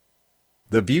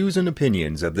The views and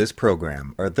opinions of this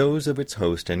program are those of its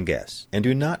host and guests and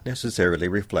do not necessarily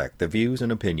reflect the views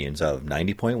and opinions of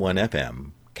 90.1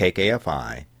 FM,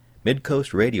 KKFI,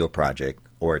 Midcoast Radio Project,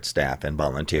 or its staff and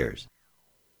volunteers.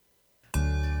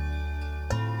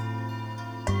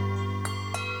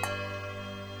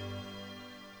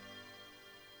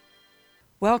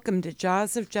 Welcome to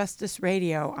Jaws of Justice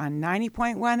Radio on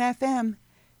 90.1 FM,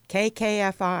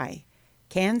 KKFI,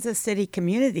 Kansas City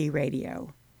Community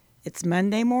Radio. It's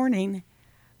Monday morning.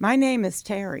 My name is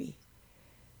Terry.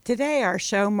 Today our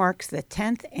show marks the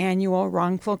 10th annual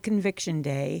Wrongful Conviction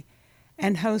Day,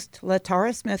 and host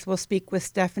LaTara Smith will speak with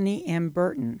Stephanie M.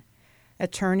 Burton,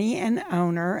 attorney and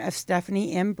owner of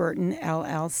Stephanie M. Burton,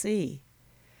 LLC.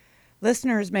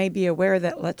 Listeners may be aware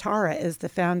that LaTara is the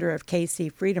founder of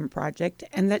KC Freedom Project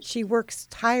and that she works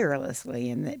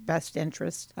tirelessly in the best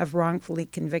interest of wrongfully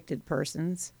convicted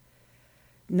persons.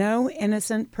 No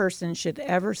innocent person should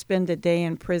ever spend a day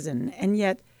in prison, and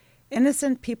yet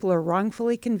innocent people are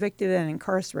wrongfully convicted and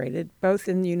incarcerated, both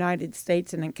in the United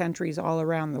States and in countries all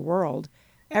around the world,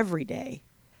 every day.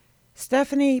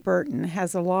 Stephanie Burton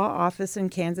has a law office in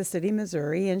Kansas City,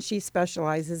 Missouri, and she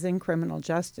specializes in criminal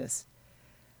justice.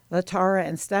 LaTara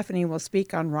and Stephanie will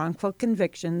speak on wrongful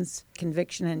convictions,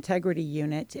 conviction integrity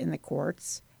unit in the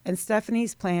courts, and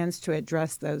Stephanie's plans to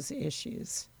address those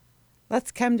issues.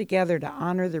 Let's come together to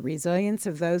honor the resilience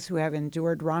of those who have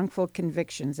endured wrongful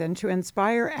convictions and to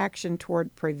inspire action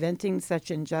toward preventing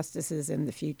such injustices in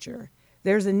the future.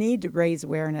 There's a need to raise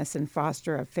awareness and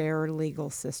foster a fair legal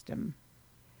system.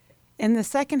 In the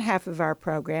second half of our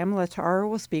program, LaTara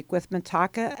will speak with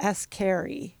Mataka S.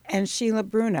 Carey and Sheila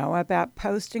Bruno about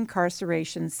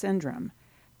post-incarceration syndrome,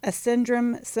 a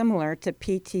syndrome similar to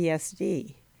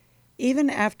PTSD.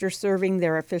 Even after serving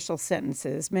their official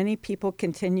sentences, many people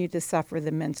continue to suffer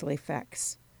the mental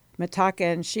effects. Mataka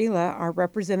and Sheila are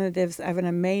representatives of an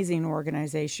amazing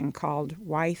organization called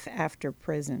Wife After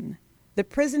Prison. The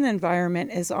prison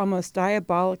environment is almost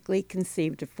diabolically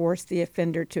conceived to force the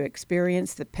offender to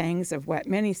experience the pangs of what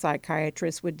many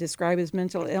psychiatrists would describe as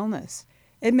mental illness.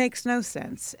 It makes no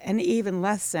sense, and even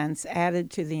less sense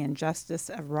added to the injustice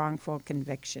of wrongful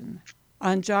conviction.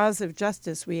 On Jaws of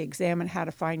Justice, we examine how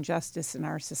to find justice in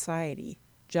our society.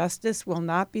 Justice will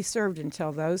not be served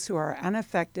until those who are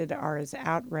unaffected are as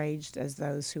outraged as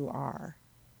those who are.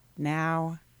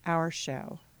 Now, our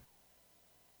show.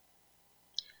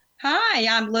 Hi,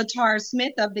 I'm LaTara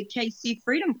Smith of the KC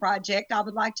Freedom Project. I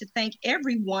would like to thank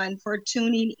everyone for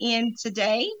tuning in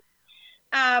today.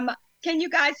 Can you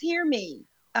guys hear me?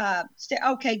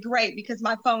 Okay, great, because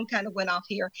my phone kind of went off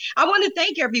here. I want to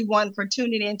thank everyone for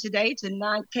tuning in today to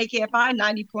KKFI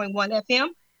 90.1 FM.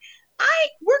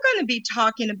 We're going to be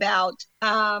talking about,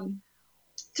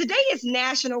 today is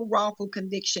National Wrongful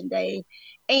Conviction Day,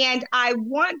 and I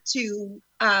want to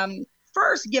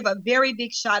first give a very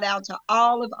big shout out to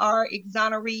all of our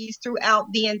exonerees throughout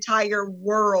the entire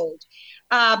world,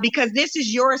 because this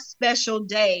is your special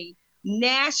day,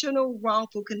 National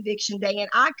Wrongful Conviction Day, and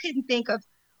I couldn't think of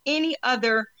any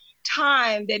other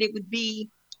time that it would be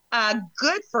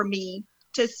good for me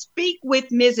to speak with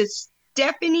Mrs.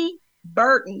 Stephanie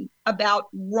Burton about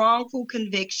wrongful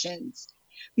convictions.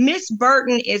 Miss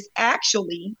Burton is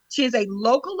she is a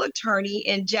local attorney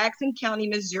in Jackson County,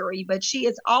 Missouri, but she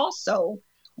is also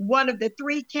one of the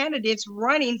 3 candidates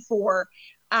running for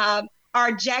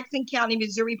our Jackson County,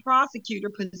 Missouri prosecutor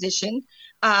position,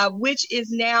 which is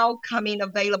now coming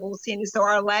available. So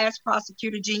our last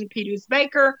prosecutor, Jean Peters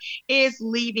Baker, is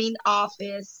leaving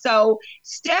office. So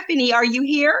Stephanie, are you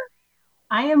here?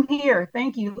 I am here.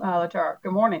 Thank you, LaTara.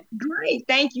 Good morning. Great.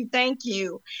 Thank you. Thank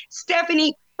you.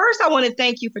 Stephanie, first, I want to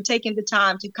thank you for taking the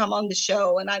time to come on the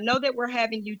show. And I know that we're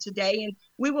having you today, and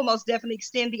we will most definitely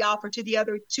extend the offer to the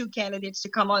other 2 candidates to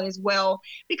come on as well,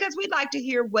 because we'd like to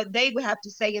hear what they would have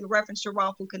to say in reference to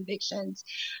wrongful convictions.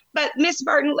 But Ms.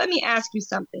 Burton, let me ask you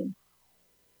something.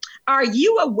 Are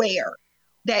you aware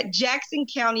that Jackson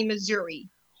County, Missouri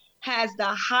has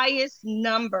the highest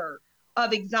number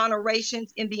of exonerations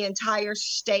in the entire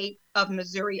state of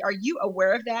Missouri? Are you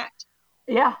aware of that?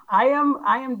 Yeah, I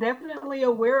am definitely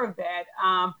aware of that.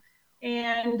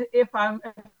 And if I'm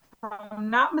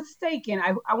not mistaken,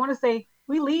 I want to say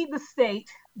we lead the state.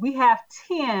 We have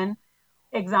 10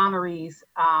 exonerees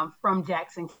from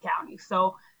Jackson County.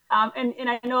 So, and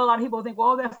I know a lot of people think,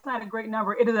 well, that's not a great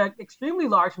number. It is an extremely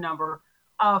large number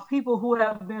of people who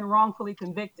have been wrongfully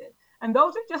convicted. And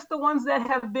those are just the ones that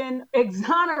have been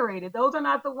exonerated. Those are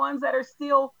not the ones that are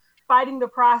still fighting the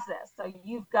process. So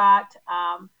you've got,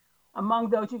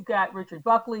 among those, you've got Richard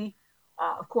Buckley,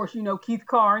 of course, you know, Keith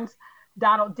Carnes,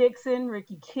 Donald Dixon,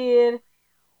 Ricky Kidd,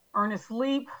 Ernest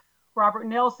Leap, Robert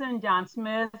Nelson, John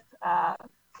Smith,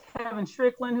 Kevin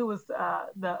Strickland, who was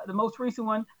the most recent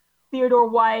one, Theodore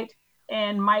White,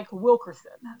 and Mike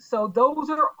Wilkerson. So those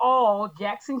are all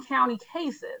Jackson County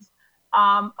cases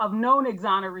of known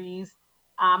exonerees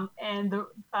and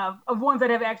of ones that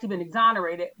have actually been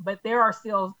exonerated, but there are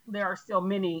still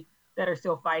many that are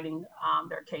still fighting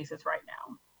their cases right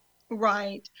now.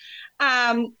 Right.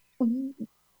 Um,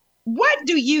 what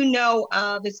do you know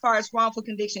of as far as wrongful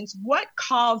convictions? What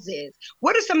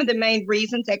are some of the main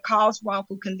reasons that cause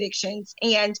wrongful convictions?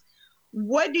 And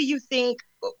what do you think,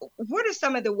 what are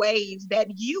some of the ways that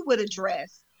you would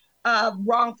address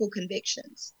wrongful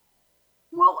convictions?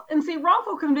 Well, and see,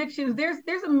 wrongful convictions,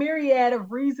 there's a myriad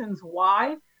of reasons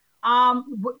why.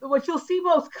 What you'll see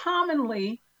most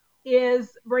commonly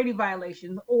is Brady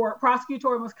violations or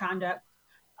prosecutorial misconduct,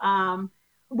 um,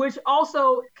 which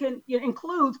also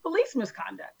includes police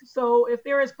misconduct. So if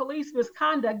there is police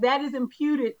misconduct, that is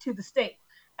imputed to the state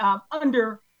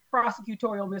under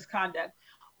prosecutorial misconduct.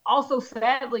 Also,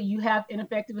 sadly, you have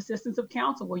ineffective assistance of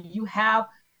counsel where you have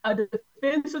a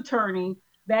defense attorney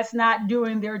that's not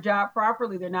doing their job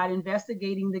properly. They're not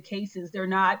investigating the cases. They're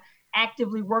not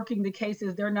actively working the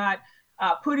cases. They're not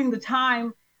putting the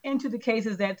time into the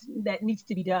cases that needs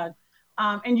to be done.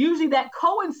 And usually that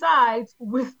coincides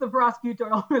with the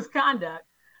prosecutorial misconduct,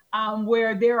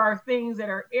 where there are things that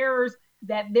are errors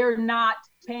that they're not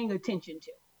paying attention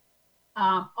to.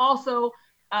 Also,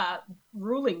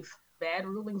 rulings, bad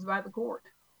rulings by the court,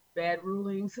 bad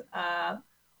rulings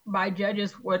by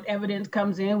judges, what evidence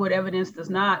comes in, what evidence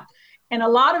does not. And a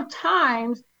lot of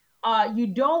times you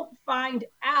don't find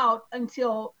out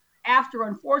until after,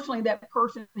 unfortunately, that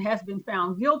person has been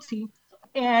found guilty.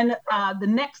 And the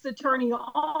next attorney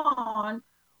on,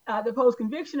 the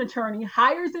post-conviction attorney,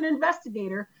 hires an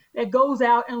investigator that goes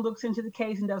out and looks into the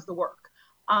case and does the work.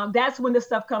 That's when the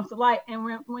stuff comes to light.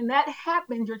 And when that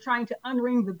happens, you're trying to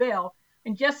unring the bell.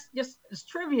 And just as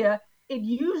trivia, it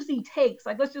usually takes,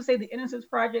 like, let's just say the Innocence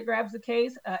Project grabs the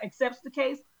case, accepts the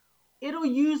case. It'll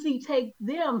usually take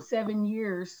them 7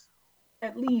 years,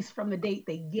 at least from the date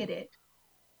they get it,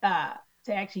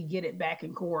 to actually get it back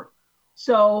in court.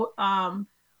 So,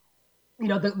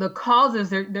 the causes,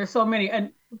 there's so many,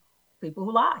 and people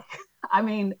who lie. I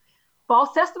mean,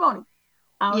 false testimony.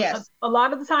 Yes. A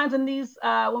lot of the times in these,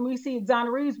 when we see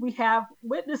exonerees, we have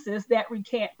witnesses that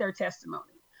recant their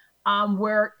testimony,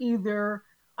 where either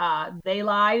they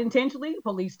lied intentionally,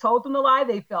 police told them to lie,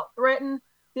 they felt threatened.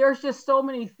 There's just so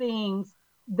many things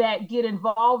that get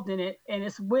involved in it, and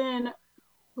it's when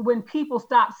people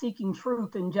stop seeking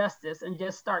truth and justice and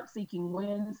just start seeking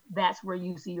wins, that's where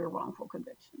you see your wrongful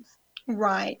convictions.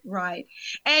 Right, right.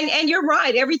 And you're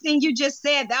right. Everything you just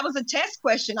said, that was a test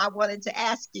question I wanted to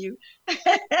ask you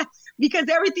because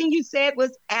everything you said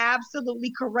was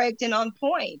absolutely correct and on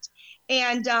point.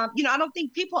 And, I don't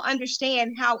think people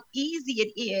understand how easy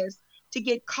it is to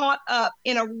get caught up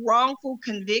in a wrongful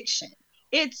conviction.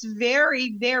 It's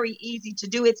very, very easy to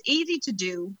do. It's easy to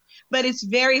do, but it's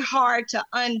very hard to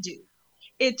undo.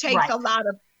 It takes Right.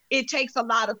 it takes a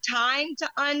lot of time to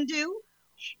undo,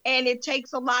 and it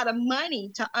takes a lot of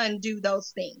money to undo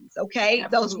those things, okay? Absolutely.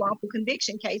 Those wrongful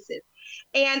conviction cases.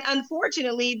 And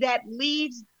unfortunately, that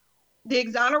leaves the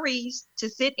exonerees to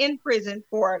sit in prison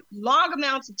for long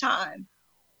amounts of time,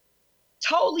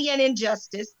 totally an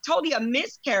injustice, totally a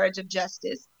miscarriage of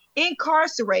justice,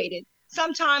 incarcerated,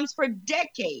 sometimes for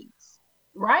decades.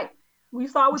 Right. We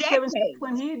saw with Kevin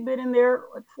Strickland, he had been in there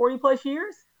 40 plus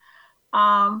years.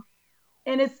 And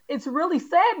it's really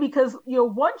sad because,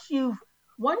 once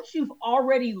you've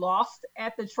already lost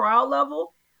at the trial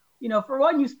level, for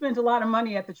one, you spent a lot of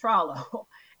money at the trial level,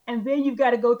 and then you've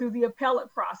got to go through the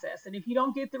appellate process. And if you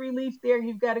don't get the relief there,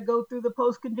 you've got to go through the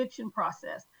post-conviction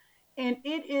process. And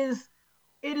it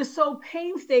is so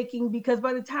painstaking because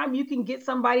by the time you can get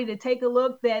somebody to take a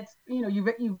look, that's,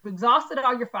 you've exhausted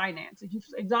all your finances, you've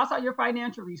exhausted all your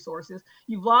financial resources,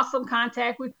 you've lost some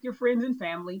contact with your friends and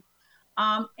family,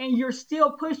 and you're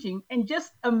still pushing. And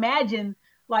just imagine,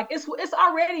 like, it's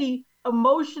already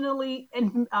emotionally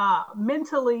and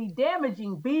mentally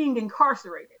damaging being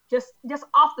incarcerated, just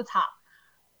off the top.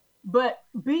 But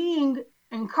being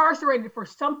incarcerated for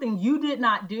something you did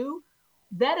not do,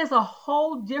 that is a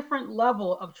whole different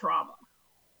level of trauma.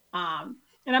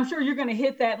 And I'm sure you're going to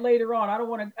hit that later on. I don't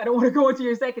want to go into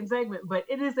your second segment, but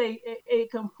it is a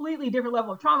completely different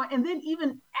level of trauma. And then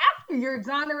even after you're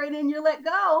exonerated and you're let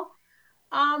go,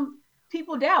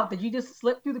 people doubt that you just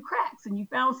slipped through the cracks and you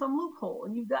found some loophole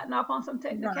and you've gotten off on some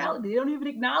technicality. Right. They don't even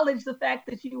acknowledge the fact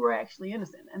that you were actually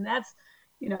innocent. And that's,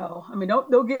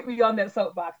 don't get me on that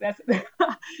soapbox.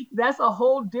 That's a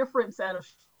whole different set of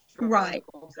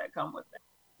struggles that come with that.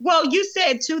 Well, you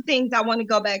said two things I want to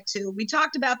go back to. We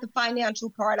talked about the financial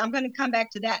part. I'm going to come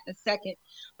back to that in a second.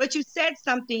 But you said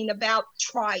something about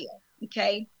trial,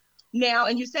 okay? Now,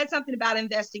 and you said something about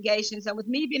investigations. And with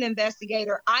me being an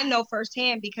investigator, I know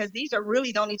firsthand because these are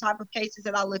really the only type of cases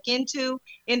that I look into.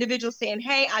 Individuals saying,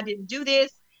 hey, I didn't do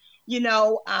this.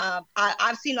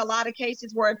 I've seen a lot of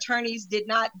cases where attorneys did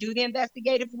not do the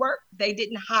investigative work. They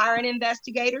didn't hire an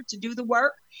investigator to do the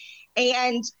work.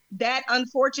 And that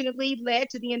unfortunately led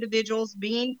to the individuals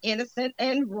being innocent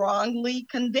and wrongly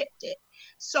convicted.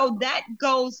 So that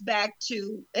goes back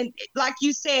to, and like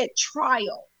you said,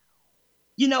 trial.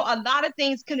 A lot of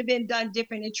things could have been done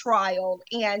different in trial.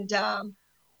 And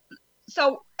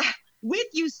so with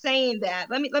you saying that,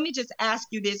 let me just ask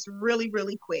you this really,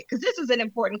 really quick, because this is an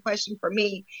important question for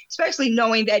me, especially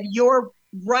knowing that you're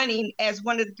running as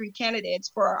one of the three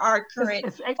candidates for our current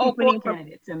it's actually four opening.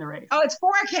 candidates in the race. Oh, it's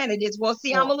four candidates. Well,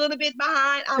 see, Four. I'm a little bit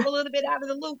behind. I'm a little bit out of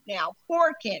the loop now.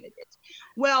 Four candidates.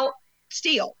 Well,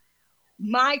 still,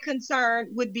 my concern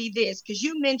would be this, because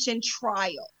you mentioned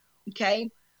trial. Okay.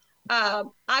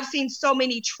 I've seen so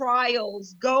many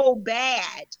trials go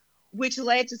bad, which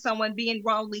led to someone being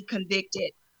wrongly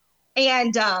convicted.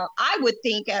 And I would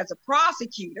think as a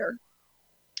prosecutor,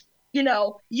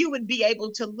 you would be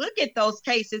able to look at those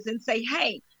cases and say,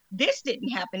 hey, this didn't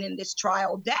happen in this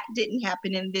trial. That didn't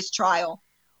happen in this trial.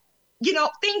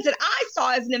 Things that I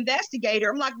saw as an investigator,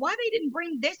 I'm like, why they didn't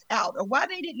bring this out or why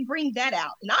they didn't bring that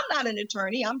out? And I'm not an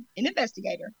attorney, I'm an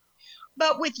investigator.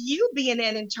 But with you being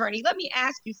an attorney, let me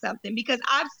ask you something, because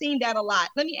I've seen that a lot.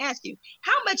 Let me ask you,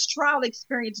 how much trial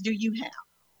experience do you have?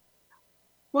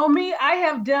 Well, me, I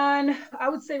have done, I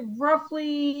would say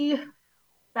roughly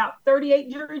about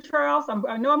 38 jury trials.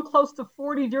 I know I'm close to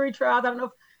 40 jury trials. I don't know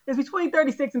if it's between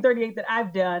 36 and 38 that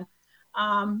I've done.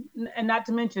 And not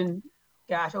to mention,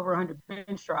 gosh, over 100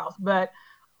 bench trials. But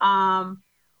um,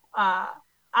 uh,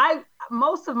 I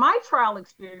most of my trial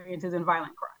experience is in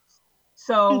violent crimes.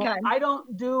 So Okay. I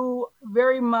don't do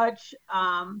very much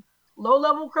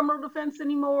low-level criminal defense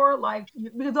anymore,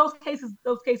 because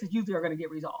those cases usually are going to get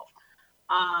resolved.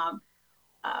 Um,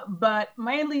 but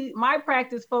mainly my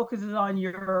practice focuses on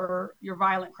your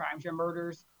violent crimes, your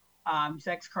murders,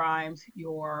 sex crimes,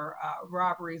 your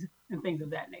robberies, and things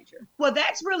of that nature. Well,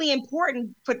 that's really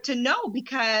important to know,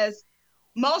 because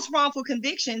most wrongful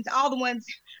convictions, all the ones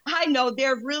I know,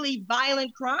 they're really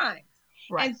violent crimes.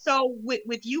 Right. And so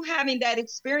with you having that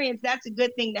experience, that's a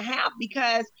good thing to have,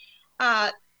 because uh,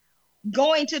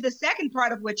 going to the second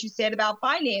part of what you said about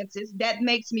finances, that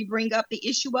makes me bring up the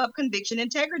issue of conviction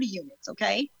integrity units.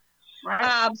 Okay.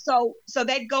 Right. So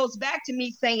that goes back to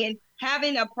me saying,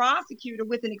 having a prosecutor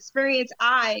with an experienced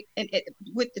eye and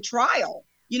with the trial,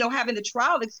 having the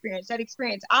trial experience, that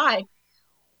experienced eye,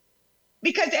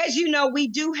 because as you know, we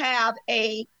do have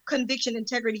a conviction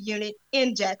integrity unit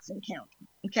in Jackson County.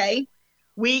 Okay,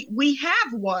 we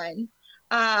have one.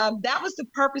 That was the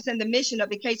purpose and the mission of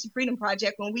the Casey Freedom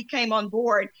Project when we came on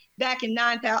board back in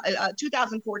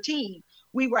 2014.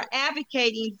 We were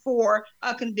advocating for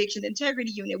a conviction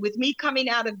integrity unit. With me coming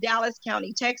out of Dallas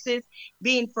County, Texas,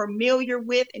 being familiar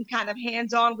with and kind of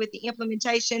hands-on with the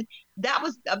implementation, that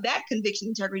was of that conviction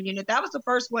integrity unit. That was the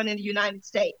first one in the United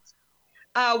States.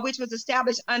 Which was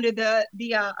established under the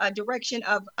direction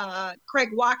of Craig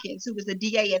Watkins, who was the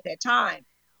DA at that time.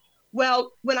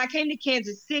 Well, when I came to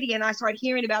Kansas City and I started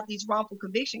hearing about these wrongful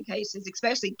conviction cases,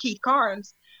 especially Keith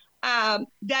Carnes,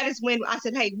 that is when I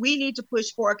said, hey, we need to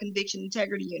push for a conviction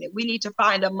integrity unit. We need to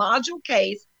find a module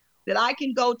case that I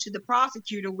can go to the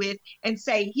prosecutor with and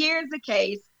say, here's the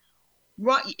case.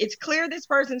 It's clear this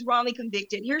person's wrongly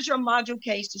convicted. Here's your module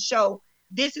case to show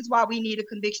this is why we need a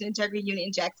conviction integrity unit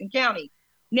in Jackson County.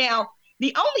 Now,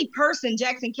 the only person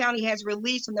Jackson County has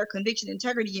released from their conviction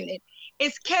integrity unit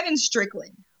is Kevin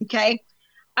Strickland. Okay.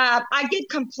 I get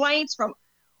complaints from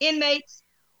inmates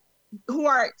who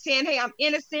are saying, hey, I'm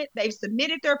innocent. They've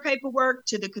submitted their paperwork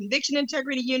to the conviction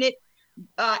integrity unit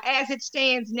as it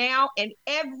stands now, and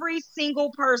every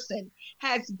single person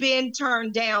has been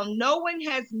turned down. No one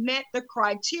has met the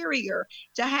criteria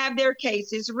to have their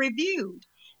cases reviewed.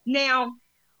 Now,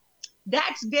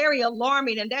 that's very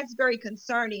alarming and that's very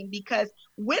concerning, because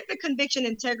with the conviction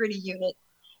integrity unit,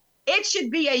 it should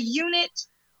be a unit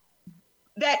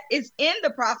that is in the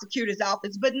prosecutor's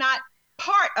office, but not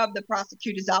part of the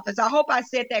prosecutor's office. I hope I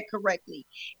said that correctly.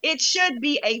 It should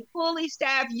be a fully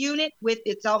staffed unit with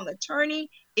its own attorney,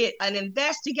 an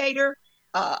investigator,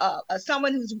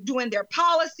 someone who's doing their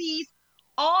policies,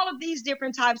 all of these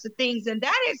different types of things. And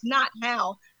that is not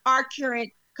how our current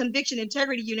conviction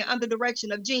integrity unit under the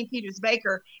direction of Gene Peters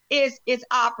Baker is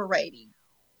operating.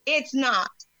 It's not.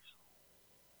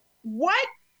 What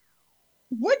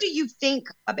what do you think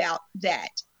about that?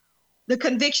 The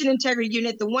conviction integrity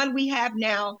unit, the one we have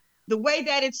now, the way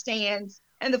that it stands,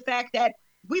 and the fact that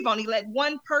we've only let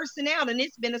one person out and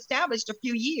it's been established a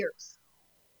few years.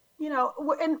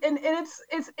 And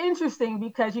it's interesting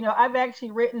because I've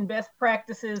actually written best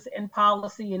practices and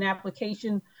policy and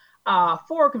application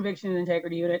for conviction and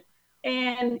integrity unit,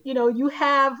 and you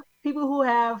have people who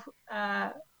have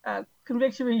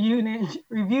conviction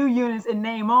review units in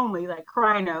name only, like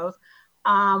crinos,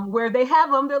 where they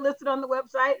have them, they're listed on the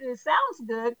website, and it sounds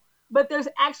good, but there's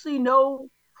actually no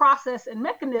process and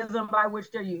mechanism by which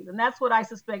they're used, and that's what I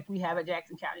suspect we have at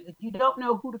Jackson County. You don't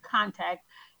know who to contact,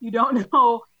 you don't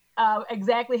know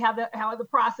exactly how the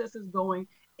process is going.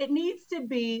 It needs to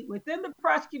be within the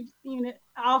prosecutor's unit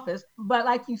office, but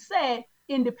like you said,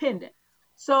 independent.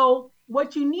 So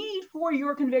what you need for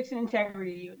your conviction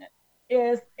integrity unit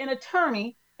is an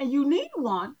attorney, and you need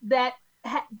one that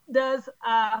does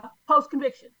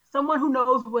post-conviction, someone who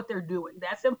knows what they're doing.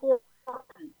 That's important.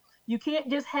 You can't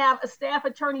just have a staff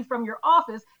attorney from your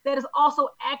office that is also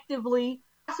actively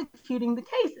prosecuting the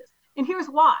cases. And here's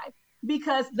why.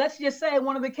 Because let's just say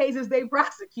one of the cases they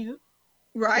prosecute,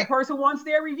 right, the person wants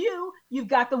their review, you've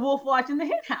got the wolf watching the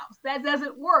hen house. That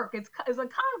doesn't work. It's a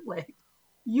conflict.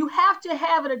 You have to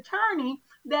have an attorney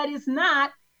that is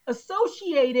not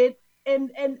associated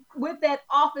and with that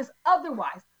office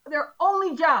otherwise. Their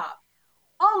only job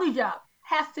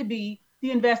has to be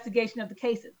the investigation of the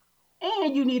cases.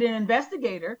 And you need an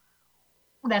investigator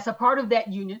that's a part of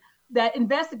that unit that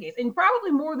investigates, and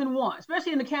probably more than one,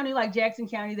 especially in a county like Jackson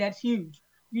County, that's huge.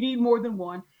 You need more than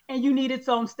one, and you need its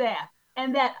own staff.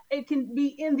 And that it can be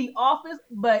in the office,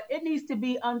 but it needs to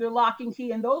be under lock and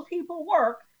key. And those people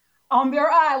work on their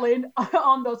island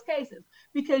on those cases,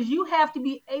 because you have to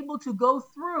be able to go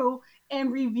through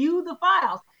and review the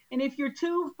files. And if you're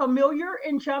too familiar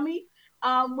and chummy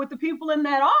with the people in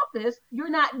that office, you're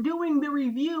not doing the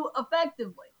review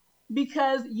effectively,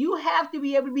 because you have to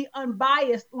be able to be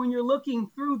unbiased when you're looking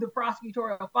through the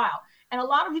prosecutorial file. And a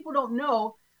lot of people don't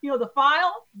know, the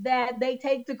file that they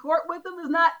take to court with them is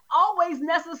not always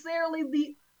necessarily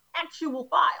the actual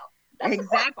file. That's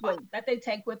exactly the file that they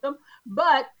take with them.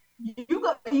 But you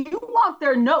want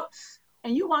their notes,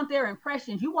 and you want their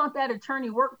impressions. You want that attorney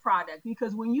work product,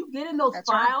 because when you get in those That's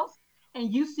files right,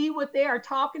 and you see what they are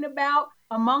talking about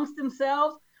amongst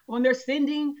themselves, when they're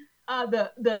sending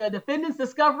the defendant's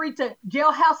discovery to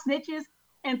jailhouse snitches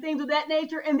and things of that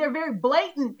nature, and they're very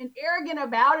blatant and arrogant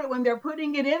about it when they're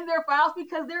putting it in their files,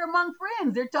 because they're among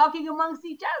friends, they're talking amongst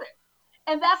each other,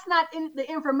 and that's not the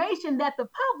information that the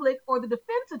public or the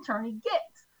defense attorney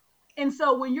gets. And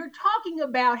so when you're talking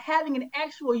about having an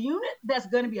actual unit that's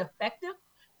going to be effective,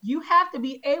 you have to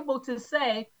be able to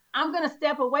say, I'm going to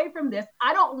step away from this.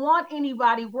 I don't want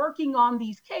anybody working on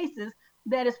these cases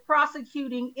that is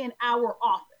prosecuting in our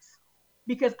office,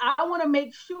 because I want to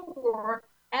make sure,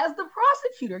 as the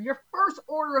prosecutor, your first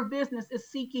order of business is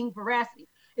seeking veracity,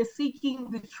 is seeking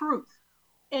the truth.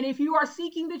 And if you are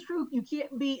seeking the truth, you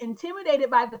can't be intimidated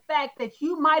by the fact that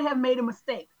you might have made a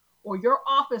mistake, or your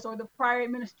office or the prior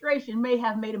administration may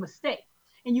have made a mistake.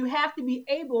 And you have to be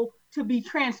able to be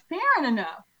transparent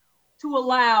enough to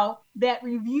allow that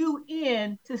review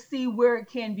in to see where it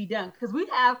can be done. Because we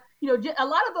have, a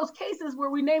lot of those cases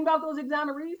where we named off those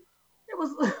exonerees, there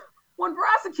was one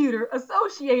prosecutor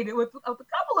associated with a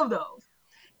couple of those.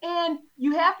 And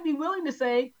you have to be willing to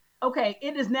say, okay,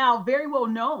 it is now very well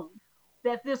known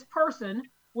that this person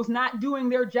was not doing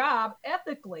their job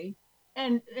ethically,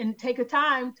 and take a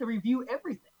time to review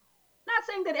everything. Not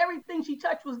saying that everything she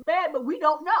touched was bad, but we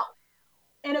don't know.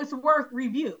 And it's worth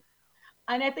review.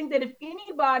 And I think that if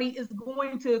anybody is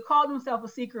going to call themselves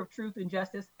a seeker of truth and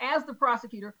justice as the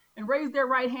prosecutor and raise their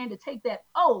right hand to take that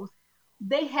oath,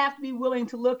 they have to be willing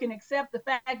to look and accept the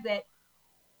fact that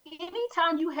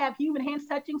anytime you have human hands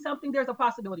touching something, there's a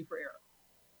possibility for error.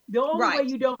 The only way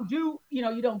you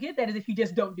don't get that is if you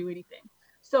just don't do anything.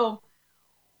 So,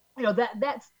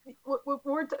 that's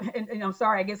and I'm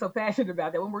sorry I get so passionate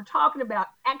about that. When we're talking about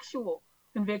actual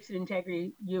conviction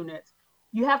integrity units,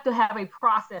 you have to have a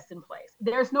process in place.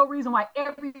 There's no reason why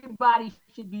everybody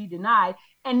should be denied.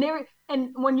 And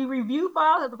when you review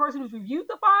files, as the person who's reviewed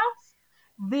the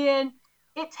files, then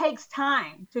it takes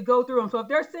time to go through them. So if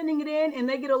they're sending it in and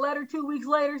they get a letter 2 weeks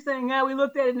later saying, we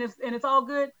looked at it and it's all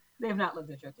good, they have not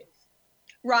looked at your case.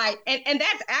 Right. And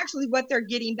that's actually what they're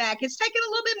getting back. It's taken a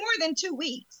little bit more than 2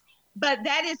 weeks, but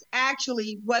that is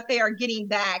actually what they are getting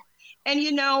back. And,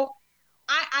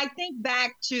 I think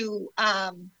back to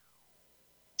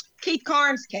Keith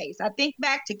Carnes' case. I think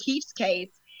back to Keith's case.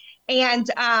 And,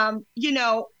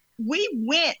 we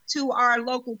went to our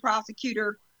local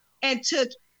prosecutor and took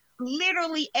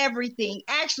literally everything.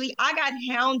 Actually, I got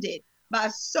hounded by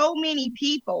so many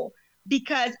people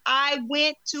because I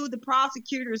went to the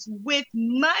prosecutors with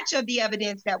much of the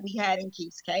evidence that we had in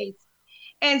Keith's case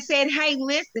and said, hey,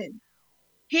 listen,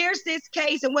 here's this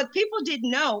case. And what people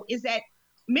didn't know is that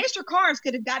Mr. Carnes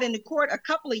could have got into court a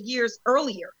couple of years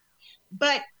earlier,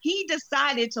 but he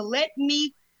decided to let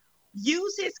me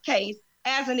use his case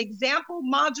as an example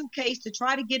module case to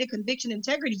try to get a conviction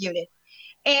integrity unit.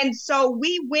 And so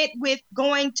we went with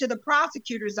going to the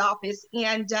prosecutor's office,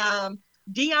 and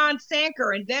Dion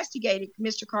Sanker investigated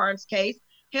Mr. Carnes' case,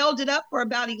 held it up for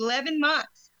about 11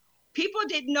 months. People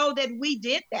didn't know that we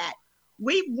did that.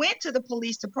 We went to the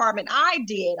police department. I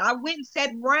did. I went and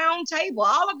said round table.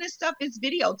 All of this stuff is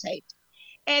videotaped,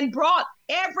 and brought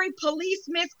every police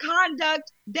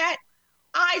misconduct that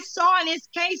I saw in his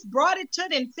case, brought it to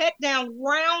them, sat down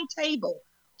round table.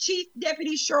 Chief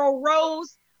Deputy Cheryl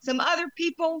Rose, some other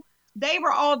people, they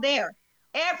were all there.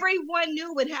 Everyone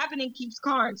knew what happened in Keith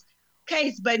Carnes'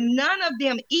 case, but none of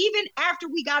them, even after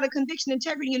we got a conviction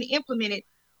integrity unit implemented,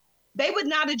 they would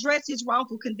not address his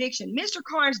wrongful conviction. Mr.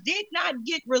 Carnes did not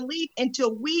get relief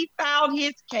until we filed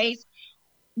his case.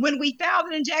 When we filed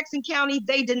it in Jackson County,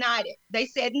 they denied it. They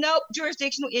said, nope,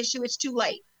 jurisdictional issue, it's too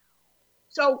late.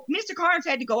 So Mr. Carnes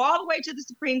had to go all the way to the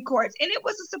Supreme Court, and it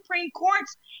was the Supreme Court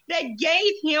that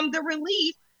gave him the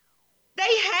relief. They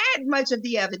had much of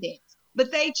the evidence,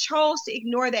 but they chose to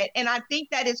ignore that, and I think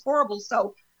that is horrible.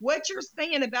 So what you're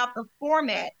saying about the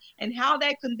format and how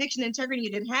that conviction integrity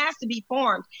unit has to be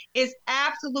formed is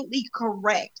absolutely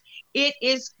correct. It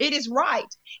is right.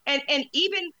 And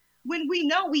even when we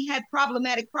know we had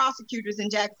problematic prosecutors in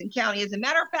Jackson County, as a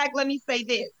matter of fact, let me say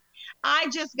this. I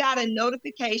just got a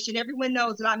notification. Everyone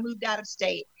knows that I moved out of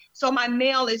state, so my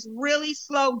mail is really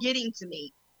slow getting to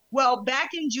me. Well, back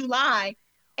in July,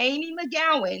 Amy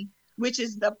McGowan, which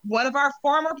is one of our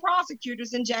former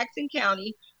prosecutors in Jackson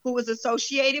County, who was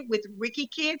associated with Ricky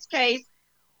Kidd's case,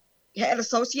 had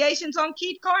associations on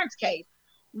Keith Carnes' case.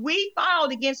 We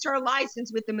filed against her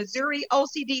license with the Missouri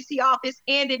OCDC office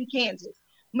and in Kansas.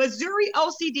 Missouri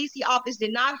OCDC office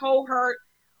did not hold her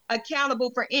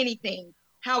accountable for anything.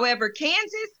 However,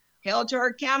 Kansas held her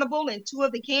accountable in 2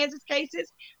 of the Kansas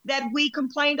cases that we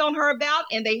complained on her about,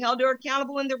 and they held her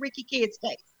accountable in the Ricky Kidd's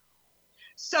case.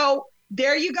 So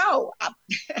there you go.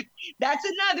 That's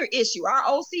another issue, our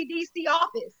OCDC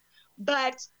office.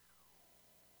 But,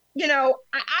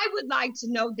 I would like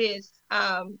to know this.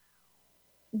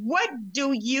 What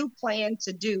do you plan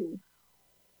to do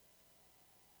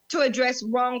to address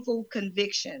wrongful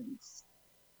convictions?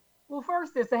 Well,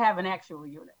 first is to have an actual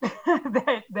unit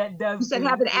that does. You said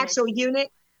have an actual unit?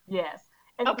 Yes.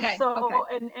 And okay. So,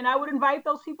 okay. And I would invite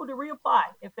those people to reapply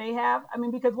if they have. I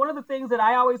mean, because one of the things that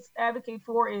I always advocate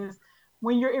for is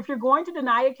if you're going to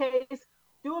deny a case,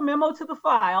 do a memo to the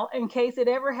file in case it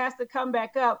ever has to come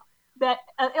back up that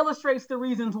illustrates the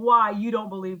reasons why you don't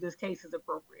believe this case is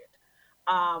appropriate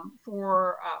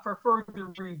for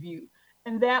further review.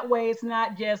 And that way, it's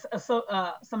not just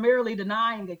summarily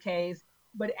denying a case,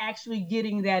 but actually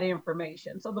getting that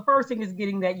information. So the first thing is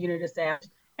getting that unit established,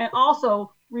 and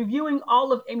also reviewing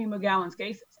all of Amy McGowan's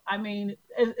cases. I mean,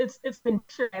 it's been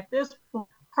sure at this point,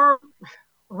 her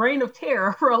reign of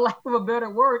terror, for a lack of a better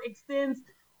word, extends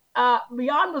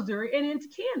beyond Missouri and into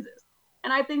Kansas.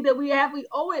 And I think that we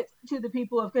owe it to the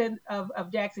people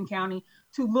of Jackson County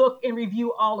to look and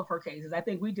review all of her cases. I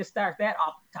think we just start that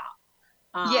off the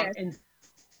top. Yes. And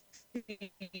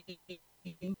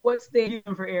see what's the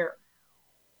reason for error.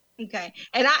 Okay.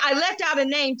 And I left out a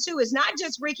name too. It's not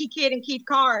just Ricky Kidd and Keith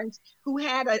Carnes who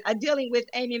had a dealing with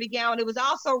Amy McGowan. It was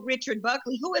also Richard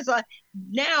Buckley, who is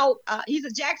he's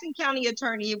a Jackson County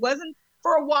attorney. It wasn't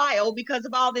for a while because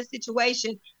of all this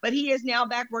situation, but he is now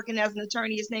back working as an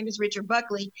attorney. His name is Richard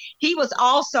Buckley. He was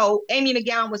also, Amy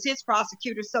McGowan was his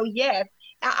prosecutor. So yes,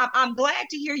 I'm glad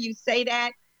to hear you say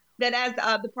that as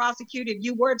the prosecutor, if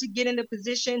you were to get in the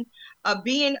position of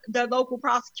being the local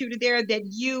prosecutor there, that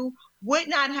you would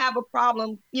not have a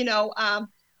problem,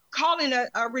 calling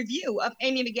a review of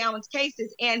Amy McGowan's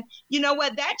cases. And you know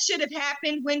what? That should have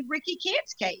happened when Ricky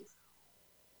Kidd's case.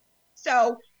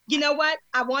 So, you know what?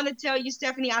 I want to tell you,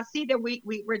 Stephanie, I see that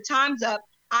we're time's up.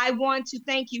 I want to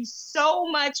thank you so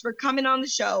much for coming on the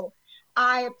show.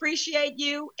 I appreciate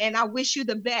you, and I wish you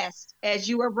the best as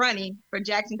you are running for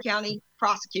Jackson County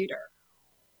prosecutor.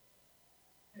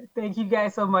 Thank you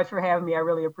guys so much for having me. I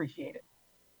really appreciate it.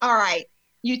 All right.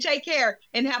 You take care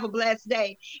and have a blessed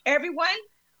day. Everyone,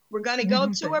 we're going to go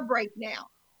to a break now.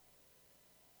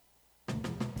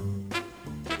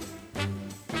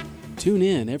 Tune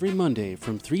in every Monday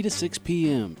from 3 to 6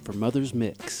 p.m. for Mother's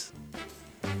Mix.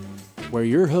 where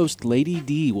your host Lady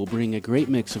D will bring a great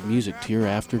mix of music to your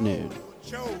afternoon.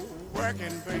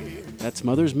 That's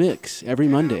Mother's Mix every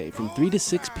Monday from 3 to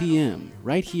 6 p.m.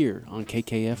 right here on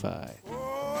KKFI.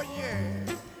 Oh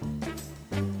yeah,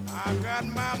 I got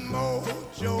my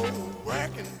mojo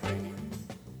working, baby.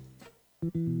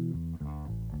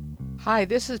 Hi,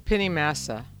 this is Penny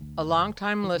Massa, a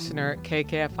longtime listener at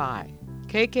KKFI.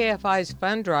 KKFI's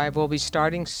fund drive will be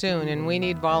starting soon, and we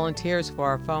need volunteers for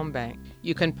our phone bank.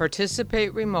 You can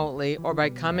participate remotely or by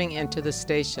coming into the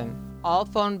station. All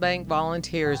phone bank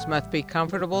volunteers must be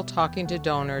comfortable talking to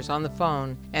donors on the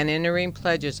phone and entering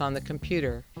pledges on the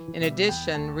computer. In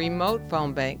addition, remote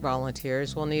phone bank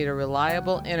volunteers will need a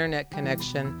reliable internet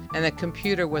connection and a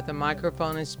computer with a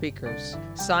microphone and speakers.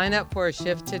 Sign up for a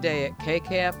shift today at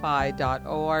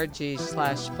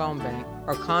kkfi.org/phonebank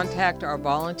or contact our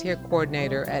volunteer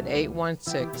coordinator at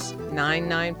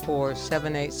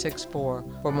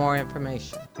 816-994-7864 for more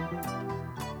information.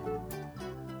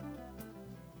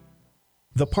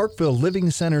 The Parkville Living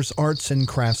Center's Arts and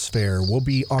Crafts Fair will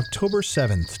be October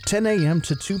 7th, 10 a.m.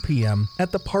 to 2 p.m.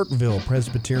 at the Parkville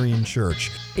Presbyterian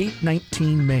Church,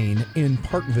 819 Main in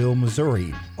Parkville,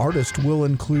 Missouri. Artists will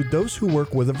include those who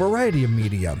work with a variety of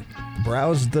media.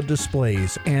 Browse the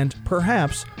displays and,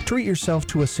 perhaps, treat yourself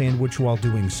to a sandwich while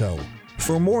doing so.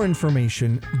 For more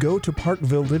information, go to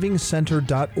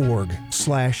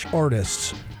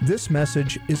parkvillelivingcenter.org/artists. This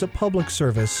message is a public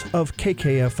service of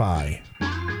KKFI.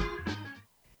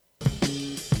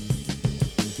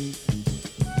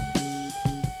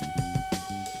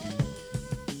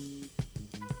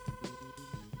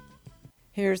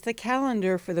 Here's the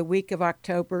calendar for the week of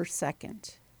October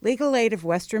 2nd. Legal Aid of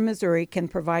Western Missouri can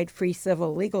provide free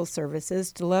civil legal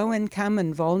services to low-income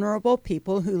and vulnerable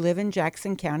people who live in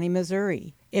Jackson County,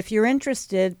 Missouri. If you're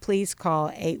interested, please call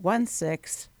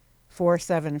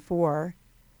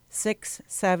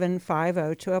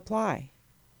 816-474-6750 to apply.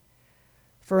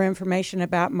 For information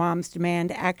about Moms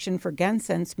Demand Action for Gun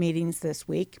Sense meetings this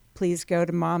week, please go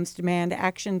to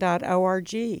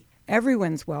momsdemandaction.org.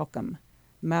 Everyone's welcome,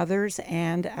 mothers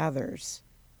and others.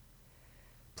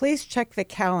 Please check the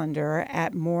calendar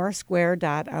at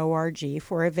mooresquare.org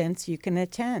for events you can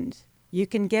attend. You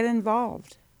can get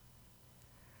involved.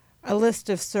 A list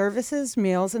of services,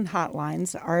 meals, and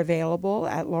hotlines are available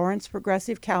at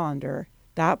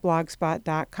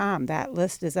lawrenceprogressivecalendar.blogspot.com. That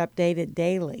list is updated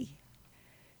daily.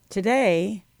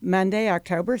 Today, Monday,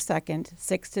 October 2nd,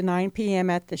 6 to 9 p.m.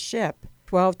 at the Ship,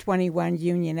 1221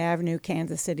 Union Avenue,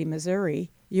 Kansas City, Missouri,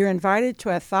 you're invited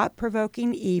to a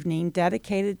thought-provoking evening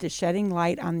dedicated to shedding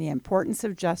light on the importance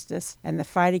of justice and the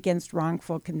fight against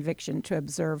wrongful conviction to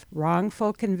observe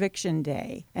Wrongful Conviction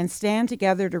Day and stand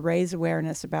together to raise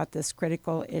awareness about this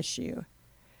critical issue.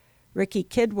 Ricky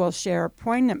Kidd will share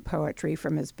poignant poetry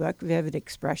from his book, Vivid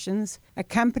Expressions,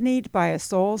 accompanied by a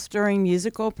soul-stirring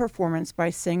musical performance by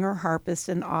singer, harpist,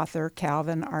 and author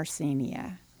Calvin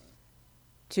Arsenia.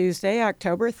 Tuesday,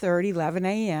 October 3rd, 11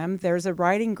 a.m., there's a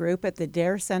writing group at the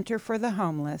Dare Center for the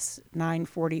Homeless,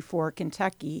 944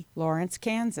 Kentucky, Lawrence,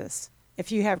 Kansas.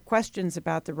 If you have questions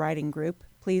about the writing group,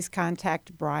 please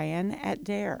contact Brian at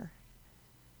Dare.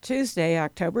 Tuesday,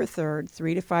 October 3rd,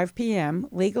 3 to 5 p.m.,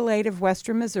 Legal Aid of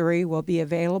Western Missouri will be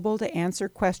available to answer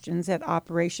questions at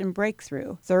Operation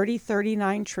Breakthrough,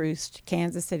 3039 Troost,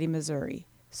 Kansas City, Missouri,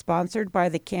 sponsored by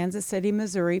the Kansas City,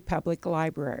 Missouri Public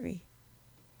Library.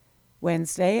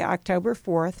 Wednesday, October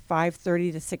 4th,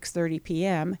 5:30 to 6:30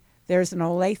 p.m., there's an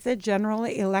Olathe General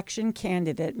Election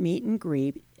Candidate meet and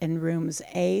greet in rooms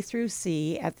A through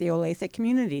C at the Olathe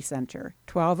Community Center,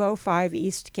 1205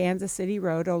 East Kansas City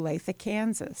Road, Olathe,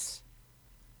 Kansas.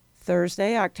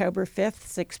 Thursday, October 5th,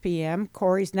 6 p.m.,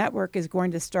 Corey's Network is going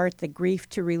to start the Grief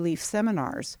to Relief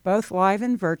seminars, both live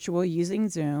and virtual using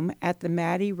Zoom, at the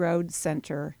Maddie Road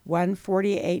Center,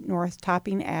 148 North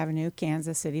Topping Avenue,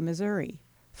 Kansas City, Missouri.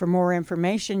 For more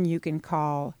information, you can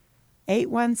call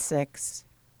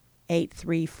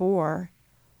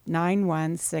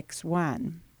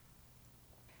 816-834-9161.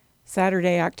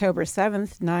 Saturday, October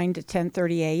 7th, 9 to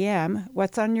 10:30 a.m.,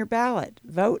 What's on Your Ballot?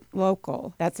 Vote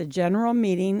Local. That's a general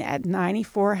meeting at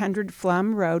 9400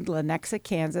 Flum Road, Lenexa,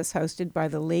 Kansas, hosted by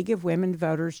the League of Women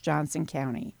Voters, Johnson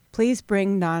County. Please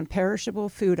bring non-perishable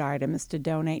food items to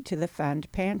donate to the fund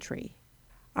pantry.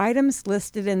 Items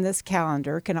listed in this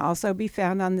calendar can also be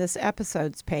found on this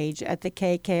episode's page at the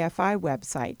KKFI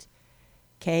website,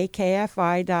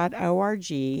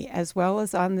 kkfi.org, as well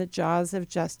as on the Jaws of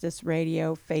Justice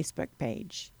Radio Facebook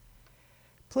page.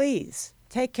 Please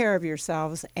take care of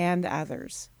yourselves and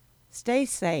others. Stay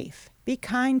safe, be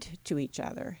kind to each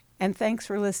other, and thanks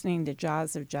for listening to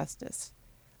Jaws of Justice.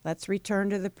 Let's return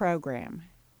to the program.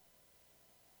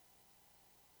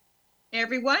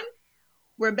 everyone.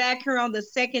 We're back here on the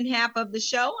second half of the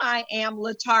show. I am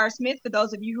Latar Smith. For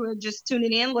those of you who are just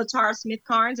tuning in, Latar Smith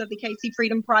Carnes of the KC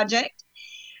Freedom Project.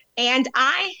 And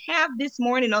I have this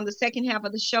morning on the second half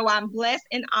of the show, I'm blessed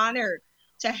and honored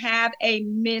to have a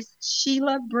Miss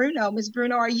Sheila Bruno. Miss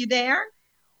Bruno, are you there?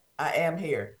 I am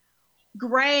here.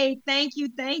 Great. Thank you.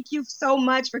 Thank you so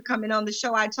much for coming on the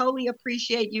show. I totally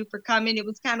appreciate you for coming. It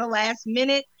was kind of last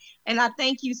minute, and I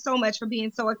thank you so much for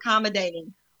being so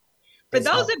accommodating. For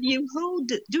those of you who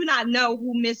do not know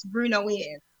who Miss Bruno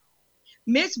is,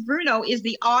 Miss Bruno is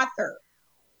the author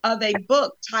of a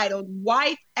book titled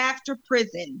Wife After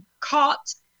Prison, Caught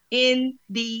in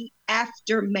the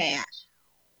Aftermath.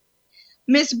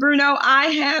 Miss Bruno, I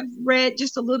have read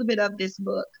just a little bit of this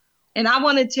book, and I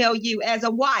want to tell you, as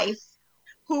a wife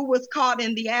who was caught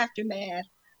in the aftermath,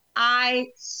 I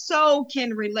so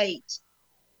can relate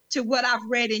to what I've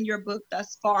read in your book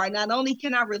thus far. Not only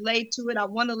can I relate to it, I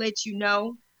want to let you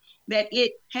know that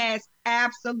it has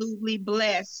absolutely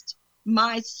blessed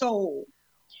my soul.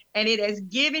 And it has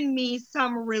given me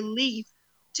some relief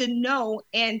to know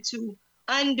and to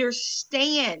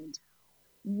understand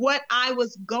what I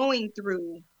was going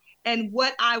through and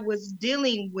what I was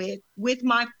dealing with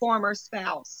my former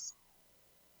spouse.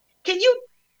 Can you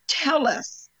tell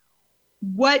us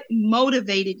what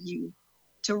motivated you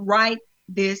to write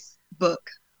this book?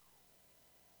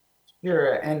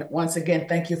 Sure. And once again,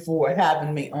 thank you for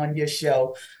having me on your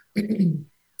show. The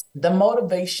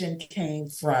motivation came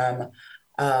from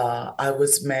I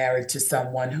was married to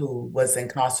someone who was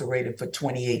incarcerated for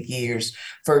 28 years.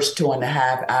 First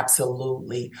 2.5,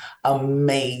 absolutely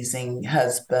amazing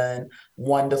husband,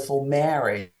 wonderful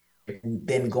marriage. And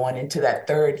then going into that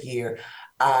third year,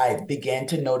 I began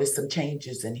to notice some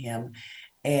changes in him.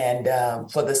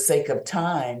 And for the sake of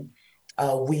time,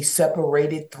 we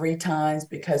separated 3 times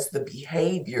because the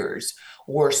behaviors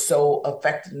were so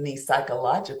affecting me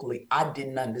psychologically. I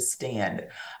didn't understand.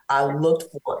 I looked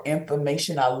for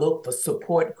information. I looked for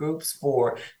support groups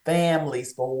for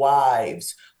families, for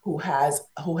wives who have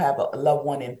a loved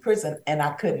one in prison, and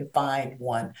I couldn't find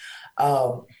one.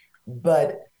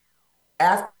 But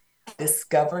after I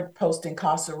discovered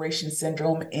post-incarceration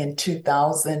syndrome in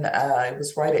 2000, it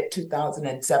was right at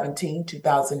 2017,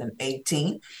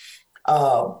 2018.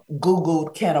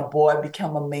 Googled, can a boy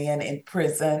become a man in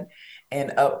prison?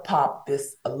 And up popped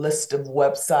this a list of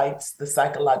websites. The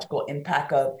psychological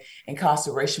impact of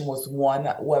incarceration was one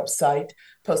website.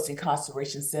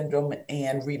 Post-incarceration syndrome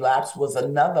and relapse was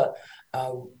another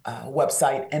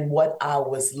website. And what I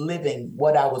was living,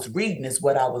 what I was reading is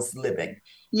what I was living.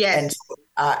 Yes. And so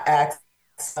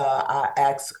I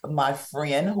asked my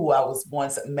friend who I was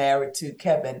once married to,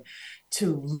 Kevin,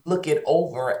 to look it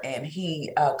over, and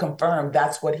he confirmed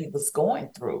that's what he was going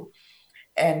through.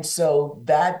 And so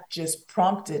that just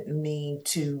prompted me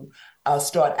to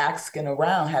start asking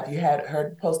around, have you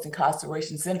heard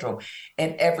post-incarceration syndrome?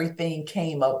 And everything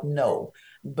came up no.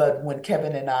 But when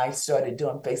Kevin and I started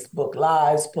doing Facebook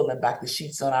Lives, pulling back the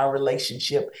sheets on our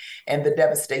relationship and the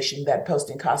devastation that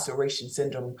post-incarceration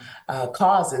syndrome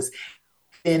causes,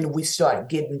 then we start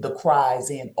getting the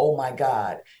cries in, oh my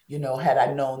God, had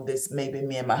I known this, maybe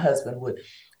me and my husband would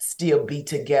still be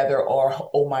together. Or,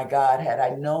 oh my God, had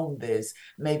I known this,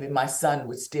 maybe my son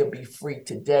would still be free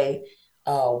today.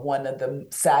 One of the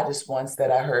saddest ones that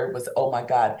I heard was, oh my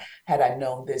God, had I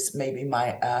known this, maybe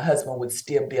my husband would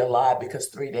still be alive, because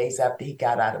 3 days after he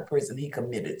got out of prison, he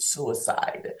committed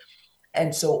suicide.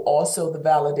 And so also the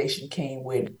validation came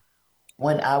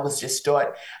when I was just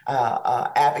start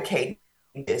advocating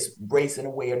this, raising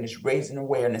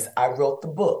awareness. I wrote the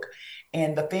book,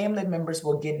 and the family members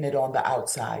were getting it on the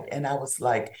outside. And I was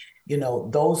like,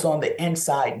 those on the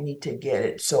inside need to get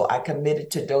it. So I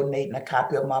committed to donating a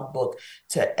copy of my book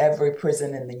to every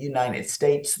prison in the United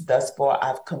States. Thus far,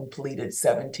 I've completed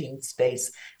 17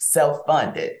 states,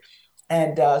 self-funded.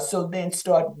 And so then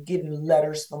start getting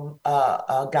letters from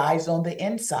guys on the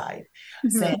inside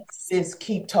saying, sis,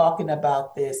 keep talking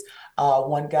about this.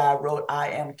 One guy wrote, I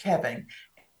am Kevin,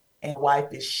 and my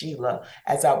wife is Sheila.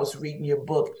 As I was reading your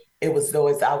book, it was though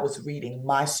as I was reading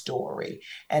my story.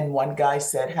 And one guy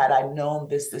said, had I known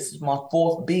this is my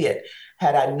fourth bid,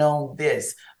 had I known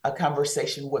this, a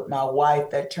conversation with my wife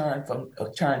that turned from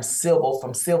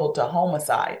civil to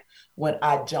homicide, when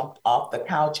I jumped off the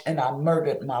couch and I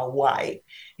murdered my wife.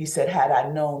 He said, had I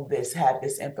known this, had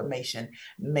this information,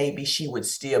 maybe she would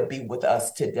still be with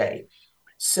us today.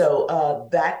 So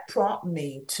that prompted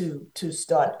me to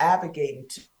start advocating,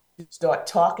 to start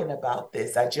talking about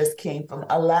this. I just came from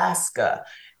Alaska,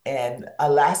 and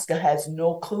Alaska has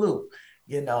no clue,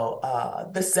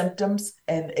 the symptoms.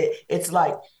 And it's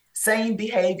like same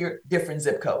behavior, different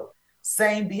zip code.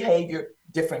 Same behavior,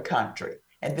 different country.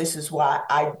 And this is why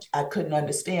I couldn't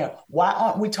understand, why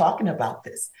aren't we talking about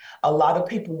this? A lot of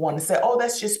people want to say, oh,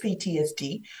 that's just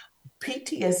PTSD.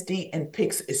 PTSD and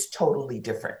PICS is totally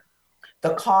different.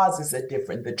 The causes are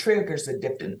different. The triggers are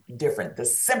different. The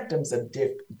symptoms are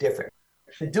different.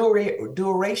 The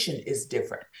duration is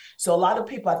different. So a lot of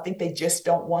people, I think they just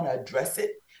don't want to address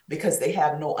it because they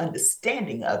have no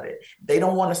understanding of it. They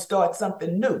don't want to start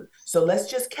something new. So let's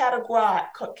just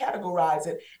categorize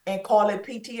it and call it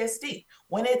PTSD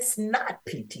when it's not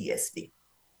PTSD.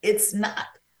 It's not.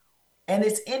 And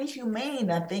it's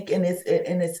inhumane, I think, and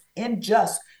it's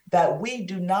unjust that we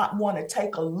do not want to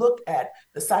take a look at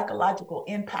the psychological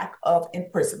impact of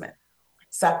imprisonment.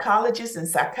 Psychologists and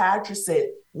psychiatrists said,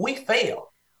 we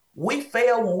fail. We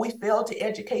fail when we fail to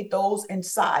educate those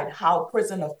inside how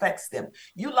prison affects them.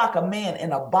 You lock a man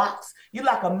in a box, you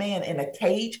lock a man in a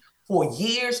cage for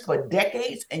years, for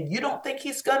decades, and you don't think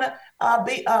he's gonna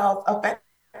be affected?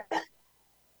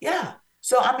 Yeah.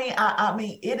 So I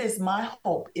mean, it is my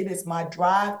hope, it is my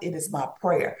drive, it is my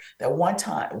prayer that one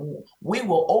time we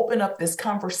will open up this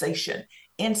conversation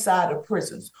inside of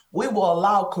prisons. We will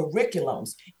allow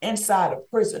curriculums inside of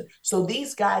prison so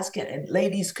these guys can and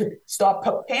ladies could start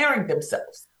preparing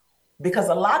themselves, because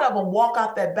a lot of them walk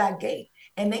out that back gate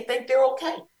and they think they're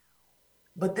okay.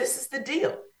 But this is the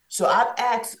deal. So I've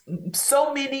asked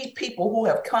so many people who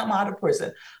have come out of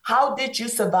prison, how did you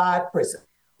survive prison?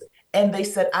 And they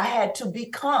said, I had to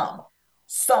become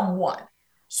someone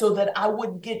so that I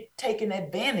wouldn't get taken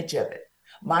advantage of it.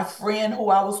 My friend who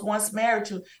I was once married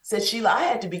to said, Sheila, I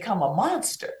had to become a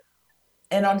monster.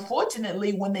 And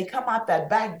unfortunately, when they come out that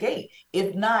back gate,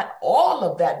 if not all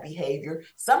of that behavior,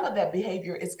 some of that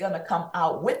behavior is going to come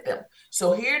out with them.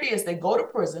 So here it is, they go to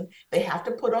prison, they have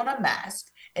to put on a mask,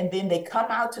 and then they come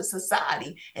out to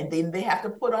society, and then they have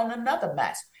to put on another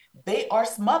mask. They are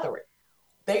smothering.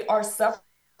 They are suffering.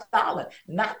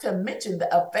 Not to mention the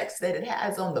effects that it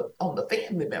has on the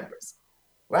family members,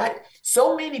 right?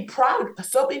 So many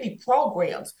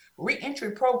programs,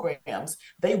 reentry programs,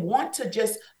 they want to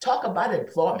just talk about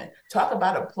employment,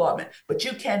 but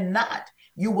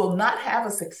you will not have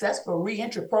a successful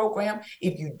reentry program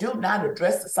if you do not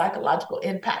address the psychological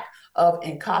impact of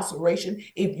incarceration,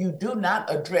 if you do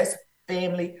not address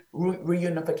family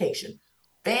reunification.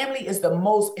 Family is the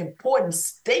most important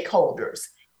stakeholders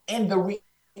in the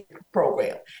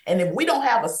program. And if we don't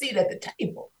have a seat at the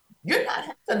table, you're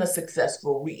not having a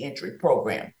successful reentry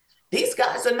program. These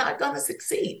guys are not going to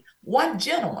succeed. One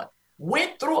gentleman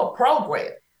went through a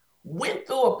program,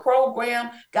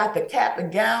 got the cap and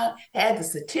gown, had the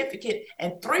certificate,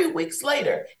 and 3 weeks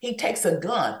later, he takes a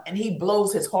gun and he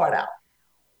blows his heart out.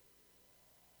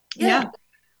 Yeah.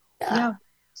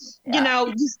 You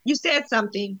know, you said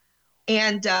something,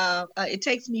 and it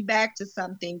takes me back to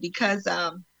something because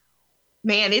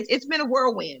man, it's been a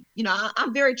whirlwind. You know,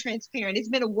 I'm very transparent. It's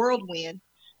been a whirlwind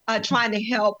trying to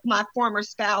help my former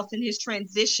spouse in his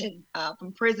transition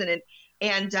from prison.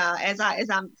 And as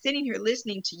I'm sitting here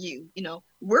listening to you, you know,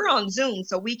 we're on Zoom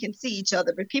so we can see each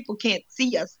other, but people can't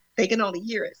see us. They can only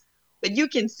hear us. But you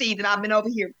can see that I've been over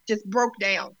here just broke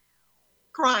down,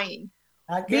 crying,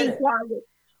 being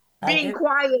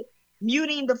quiet,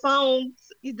 muting the phone,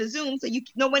 the Zoom, so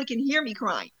no one can hear me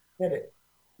crying.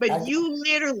 But you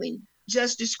literally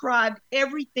just described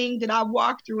everything that I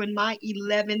walked through in my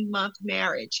 11-month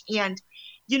marriage. And,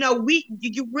 you know,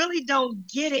 you really don't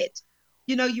get it.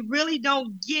 You know, you really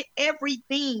don't get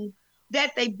everything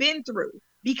that they've been through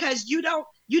because you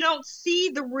don't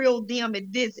see the real them at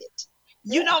visit.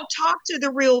 You don't talk to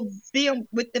the real them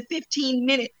with the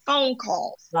 15-minute phone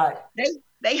calls. Right.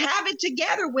 They have it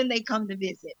together when they come to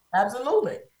visit.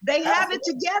 Absolutely. They have it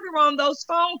together on those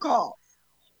phone calls.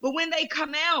 But when they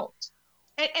come out,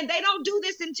 and they don't do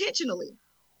this intentionally.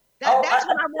 That's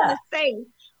what I want to say.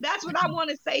 That's what I want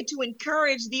to say to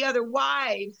encourage the other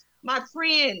wives, my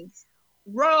friends,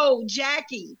 Ro,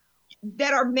 Jackie,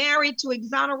 that are married to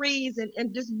exonerees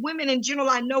and just women in general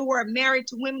I know who are married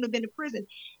to women who've been to prison.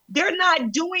 They're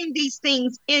not doing these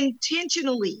things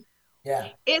intentionally. Yeah.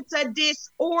 It's a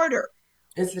disorder.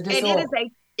 It's a disorder.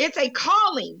 And it's a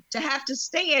calling to have to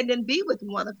stand and be with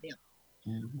one of them.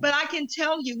 Mm-hmm. But I can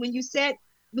tell you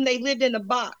when they lived in a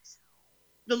box,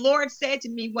 the Lord said to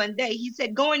me one day, he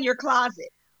said, go in your closet.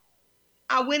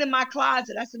 I went in my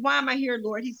closet. I said, why am I here,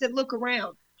 Lord? He said, look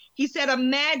around. He said,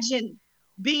 imagine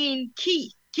being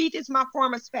Keith. Keith is my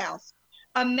former spouse.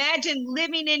 Imagine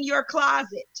living in your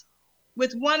closet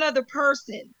with one other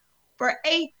person for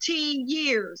 18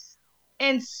 years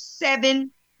and 7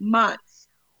 months.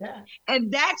 Yeah.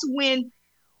 And that's when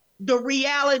the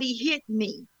reality hit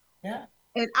me. Yeah.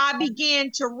 And I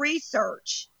began to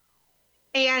research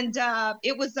And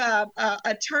it was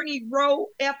attorney Roe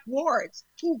F. Wards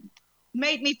who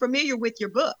made me familiar with your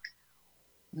book.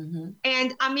 Mm-hmm.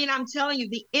 And I mean, I'm telling you,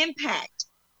 the impact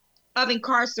of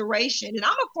incarceration. And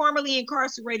I'm a formerly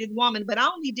incarcerated woman, but I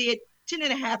only did 10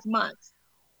 and a half months.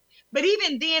 But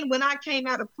even then, when I came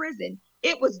out of prison,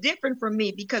 it was different for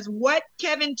me because what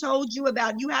Kevin told you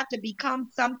about you have to become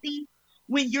something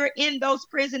when you're in those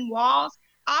prison walls,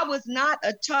 I was not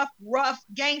a tough, rough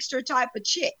gangster type of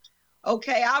chick.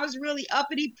 Okay. I was really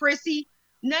uppity, prissy,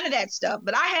 none of that stuff.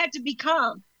 But I had to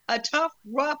become a tough,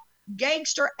 rough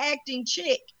gangster acting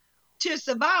chick to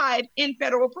survive in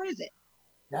federal prison.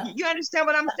 Yeah, You understand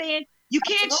what I'm saying? You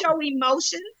can't absolutely. show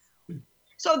emotions.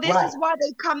 So this Right. is why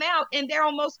they come out and they're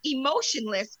almost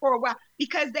emotionless for a while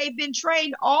because they've been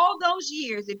trained all those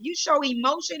years. If you show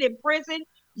emotion in prison,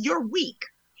 you're weak.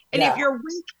 And if Yeah. you're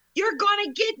weak, you're going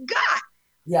to get got.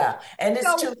 Yeah. And it's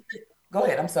So, too, go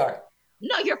ahead. I'm sorry.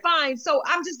 no, you're fine. So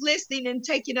I'm just listening and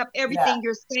taking up Yeah. everything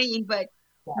you're saying, but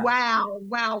Yeah. wow,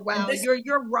 wow, And wow. this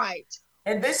You're right.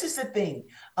 And this is the thing,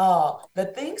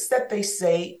 the things that they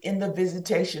say in the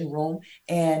visitation room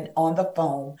and on the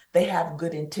phone, they have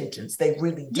good intentions. They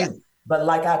really Yes. do. But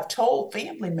like I've told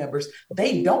family members,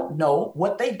 they don't know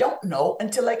what they don't know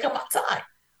until they come outside.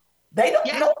 They don't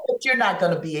Yeah, know that you're not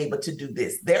going to be able to do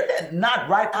this. They're not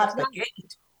right that's out the right.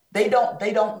 gate. They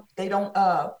don't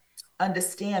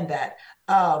understand that.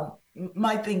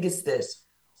 My thing is this,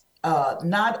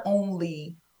 not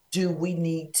only do we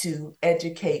need to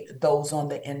educate those on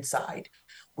the inside,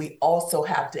 we also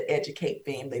have to educate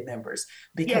family members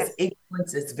because Yes.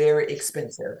 ignorance is very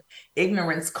expensive.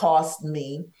 Ignorance cost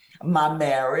me my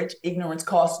marriage. Ignorance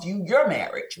cost you your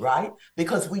marriage, right?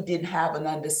 Because we didn't have an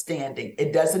understanding.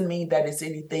 It doesn't mean that it's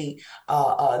anything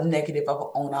negative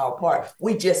on our part.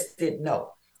 We just didn't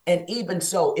know. And even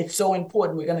so, it's so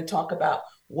important. We're going to talk about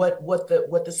what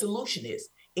the solution is.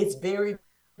 It's very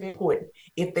important.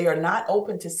 If they are not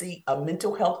open to see a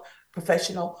mental health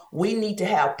professional, we need to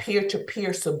have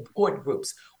peer-to-peer support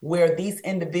groups where these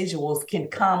individuals can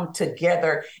come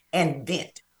together and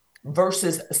vent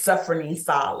versus suffering in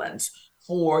silence.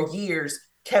 For years,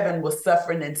 Kevin was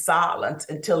suffering in silence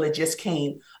until it just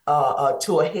came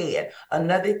to a head.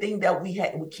 Another thing that we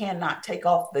cannot take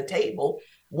off the table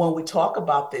when we talk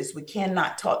about this, we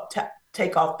cannot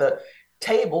take off the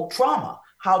table trauma,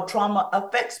 how trauma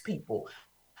affects people.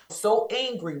 So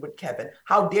angry with Kevin.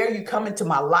 How dare you come into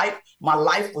my life? My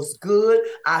life was good.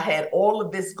 I had all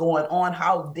of this going on.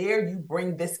 How dare you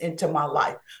bring this into my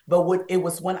life? But it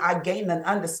was when I gained an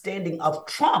understanding of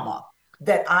trauma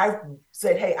that I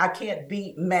said, hey, I can't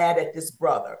be mad at this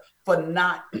brother for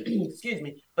not, excuse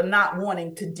me, for not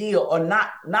wanting to deal, or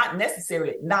not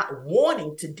necessarily not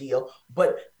wanting to deal,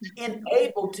 but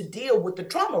unable to deal with the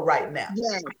trauma right now.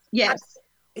 Yes. I, Yes.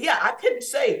 yeah, I couldn't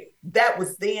say that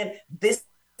was then, this,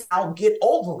 I'll get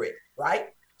over it, right?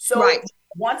 So Right.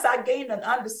 once I gained an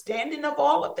understanding of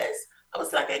all of this, I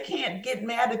was like, I can't get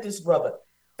mad at this brother.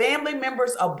 Family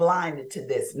members are blinded to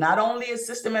this. Not only as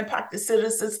system impacted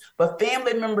citizens, but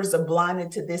family members are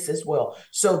blinded to this as well.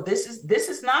 So this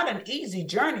is not an easy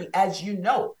journey, as you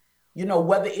know. You know,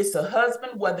 whether it's a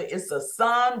husband, whether it's a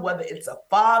son, whether it's a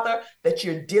father that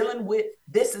you're dealing with,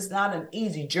 this is not an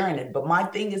easy journey. But my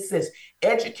thing is this: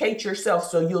 educate yourself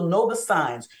so you'll know the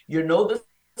signs, you'll know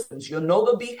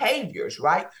the behaviors,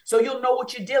 right? So you'll know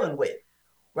what you're dealing with,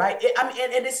 right? I mean,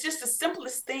 and it's just the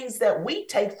simplest things that we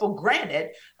take for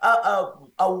granted. A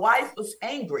wife was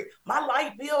angry. My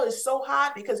light bill is so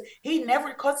high because he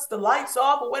never cuts the lights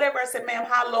off or whatever. I said, ma'am,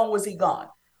 how long was he gone?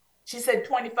 She said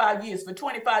 25 years. For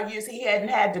 25 years, he hadn't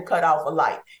had to cut off a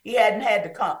light. He hadn't had to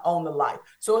cut on the light.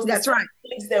 So it's That's the right.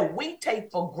 things that we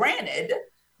take for granted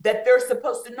that they're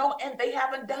supposed to know, and they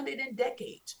haven't done it in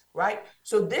decades, right?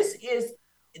 So this is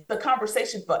the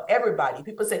conversation for everybody.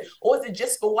 People say, oh, is it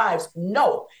just for wives?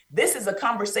 No, this is a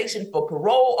conversation for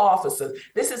parole officers.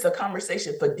 This is a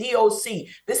conversation for DOC.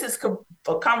 This is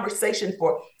a conversation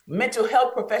for mental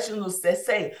health professionals that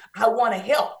say, I want to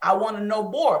help, I want to know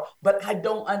more, but I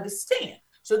don't understand.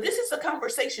 So this is a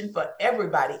conversation for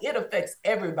everybody. It affects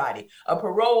everybody. A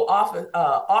parole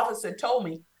officer told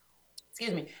me,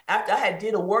 excuse me, after I had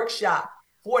did a workshop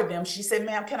for them, she said,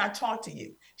 ma'am, can I talk to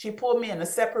you? She pulled me in a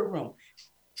separate room.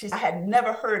 She said, I had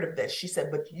never heard of this. She said,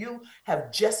 but you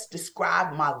have just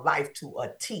described my life to a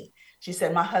T. She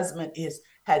said, my husband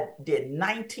did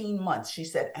 19 months. She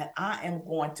said, and I'm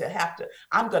going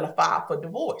to file for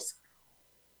divorce.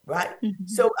 Right. Mm-hmm.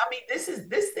 So, I mean,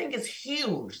 this thing is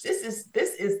huge. This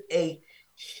is a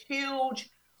huge,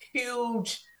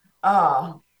 huge,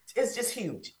 it's just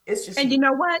huge. It's just And huge. you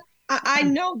know what? I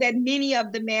know that many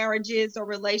of the marriages or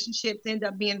relationships end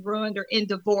up being ruined or in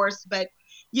divorce, but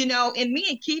You know, in me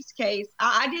and Keith's case,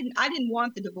 I didn't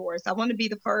want the divorce. I want to be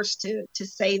the first to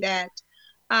say that.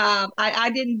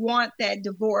 I didn't want that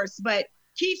divorce, but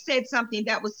Keith said something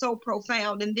that was so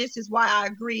profound, and this is why I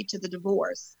agreed to the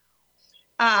divorce.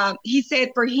 He said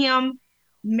for him,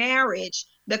 marriage,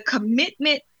 the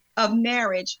commitment of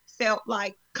marriage felt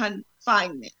like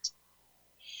confinement.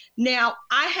 Now,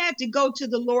 I had to go to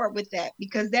the Lord with that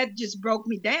because that just broke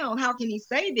me down. How can he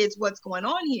say this? What's going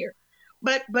on here?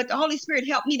 But the Holy Spirit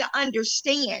helped me to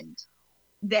understand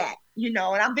that, you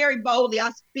know, and I'm very boldly,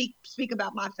 I speak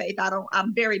about my faith.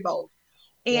 I'm very bold.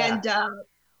 Yeah. And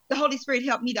the Holy Spirit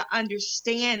helped me to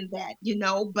understand that, you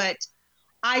know, but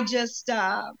I just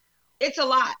it's a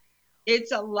lot.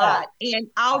 It's a Yeah. lot. And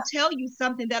I'll tell you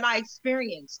something that I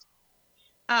experienced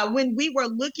when we were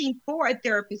looking for a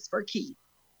therapist for Keith.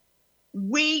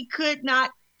 We could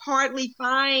not hardly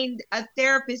find a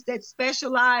therapist that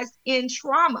specialized in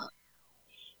trauma.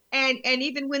 And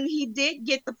even when he did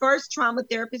get the first trauma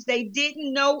therapist, they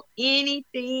didn't know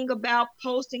anything about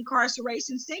post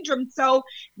incarceration syndrome. So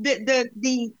the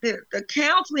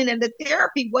counseling and the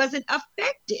therapy wasn't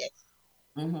effective.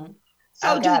 Mm-hmm. So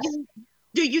I got it.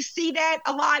 do you see that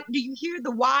a lot? Do you hear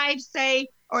the wives say,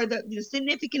 or the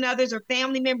significant others or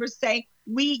family members say,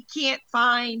 we can't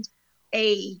find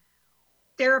a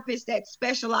therapist that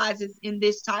specializes in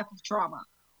this type of trauma?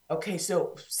 Okay,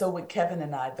 so with Kevin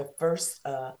and I, the first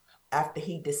after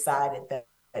he decided that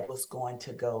it was going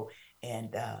to go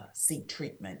and seek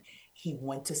treatment, he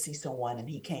went to see someone and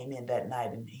he came in that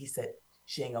night and he said,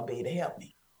 she ain't gonna be able to help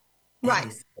me. And Right.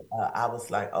 he said, I was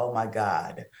like, oh my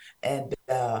God. And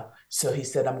so he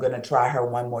said, I'm going to try her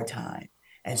one more time.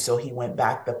 And so he went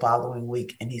back the following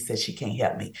week and he said, she can't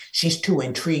help me. She's too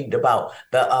intrigued about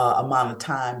the amount of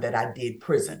time that I did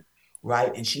prison.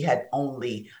 Right. And she had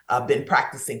only been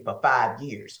practicing for 5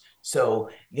 years.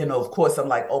 So, you know, of course, I'm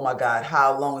like, oh my God,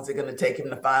 how long is it going to take him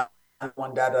to find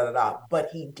one, da, da, da, da. But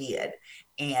he did.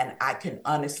 And I can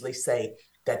honestly say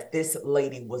that this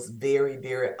lady was very,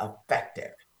 very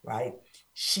effective, right?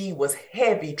 She was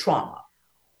heavy trauma.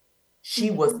 She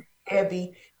was Mm-hmm.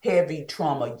 heavy, heavy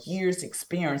trauma, years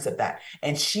experience of that.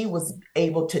 And she was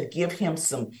able to give him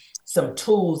some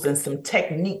tools and some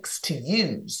techniques to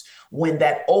use when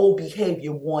that old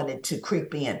behavior wanted to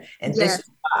creep in. And this Yes. is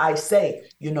why I say,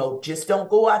 you know, just don't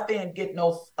go out there and get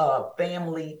no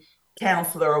family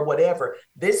counselor or whatever.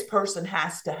 This person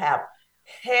has to have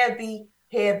heavy,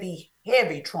 heavy,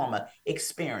 heavy trauma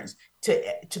experience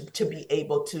to be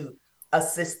able to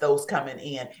assist those coming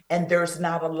in. And there's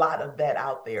not a lot of that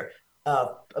out there.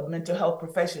 Mental health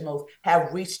professionals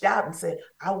have reached out and said,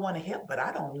 I want to help, but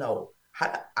I don't know.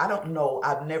 I don't know.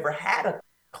 I've never had a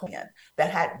client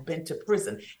that had been to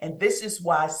prison. And this is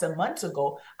why some months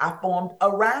ago, I formed a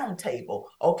roundtable.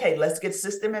 Okay, let's get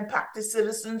system impacted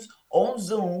citizens on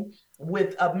Zoom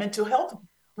with mental health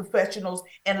professionals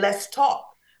and let's talk.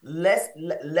 Let's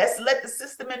let the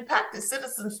system impacted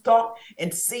citizens talk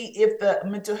and see if the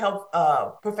mental health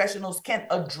professionals can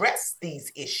address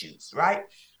these issues, right?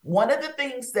 One of the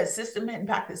things that system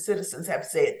impacted citizens have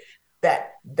said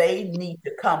that they need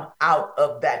to come out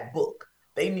of that book.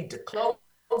 They need to close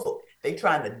the book. They're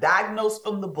trying to diagnose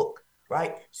from the book,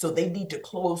 right? So they need to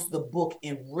close the book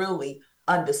and really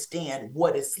understand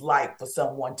what it's like for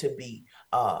someone to be,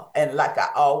 and like I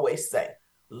always say,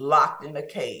 locked in a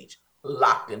cage,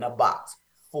 locked in a box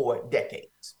for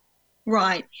decades.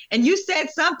 Right. And you said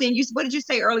something. What did you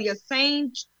say earlier?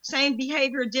 Same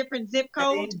behavior, different zip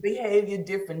code. Same behavior,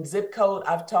 different zip code.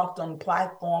 I've talked on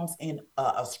platforms in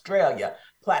Australia,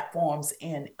 platforms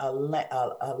in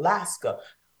Alaska,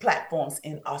 platforms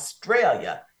in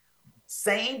Australia.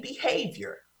 Same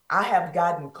behavior. I have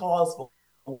gotten calls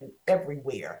from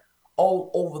everywhere,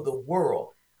 all over the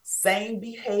world. Same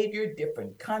behavior,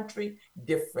 different country,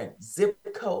 different zip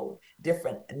code,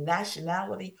 different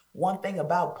nationality. One thing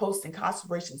about post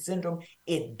incarceration syndrome,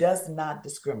 it does not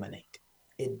discriminate.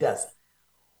 It doesn't.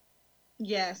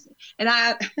 Yes. And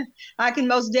I I can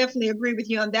most definitely agree with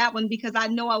you on that one because I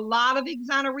know a lot of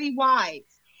exoneree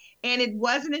wives. And it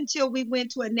wasn't until we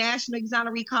went to a national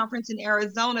exoneree conference in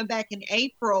Arizona back in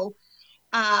April.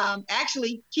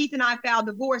 Actually, Keith and I filed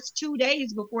divorce 2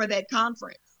 days before that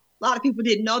conference. A lot of people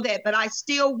didn't know that, but I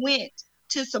still went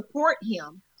to support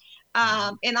him.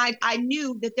 And I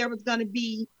knew that there was going to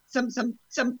be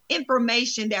some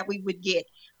information that we would get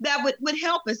that would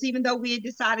help us, even though we had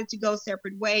decided to go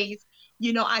separate ways.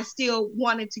 You know, I still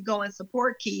wanted to go and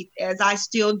support Keith as I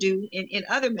still do in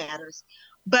other matters.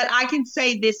 But I can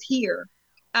say this here.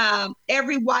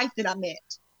 Every wife that I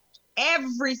met,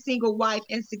 every single wife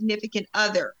and significant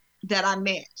other that I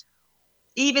met,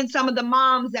 Even some of the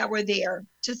moms that were there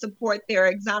to support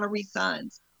their exoneree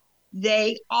sons,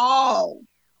 they all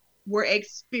were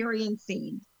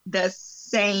experiencing the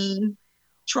same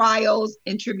trials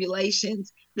and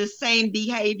tribulations, the same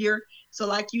behavior. So,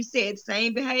 like you said,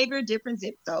 same behavior, different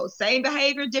zip codes, same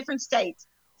behavior, different states,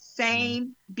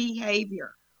 same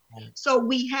behavior. So,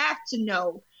 we have to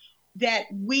know that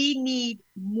we need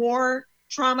more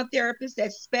trauma therapists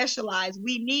that specialize.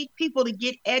 We need people to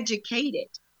get educated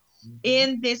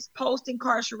in this post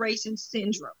incarceration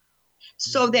syndrome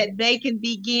so that they can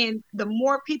begin. The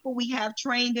more people we have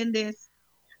trained in this,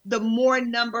 the more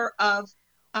number of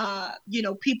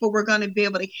people we're going to be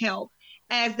able to help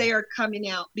as they are coming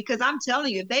out. Because I'm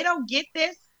telling you, if they don't get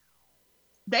this,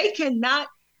 they cannot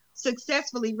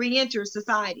successfully re-enter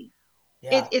society.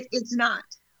 Yeah. It's not,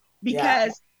 Yeah.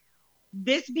 because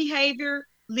this behavior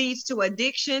leads to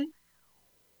addiction,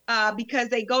 because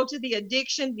they go to the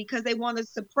addiction because they want to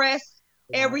suppress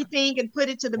everything and put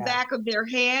it to the back of their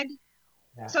head,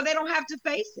 so they don't have to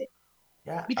face it,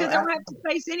 Yeah. because they don't have to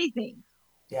face anything.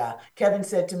 Yeah. Kevin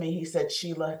said to me, he said,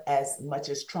 Sheila, as much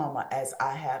as trauma as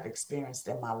I have experienced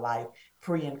in my life,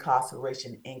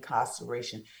 pre-incarceration,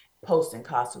 incarceration,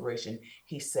 post-incarceration,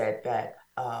 he said that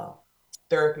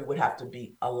therapy would have to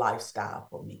be a lifestyle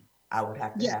for me. I would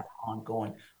have to have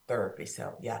ongoing therapy.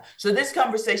 So yeah. So this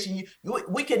conversation,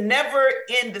 we can never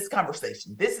end this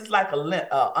conversation. This is like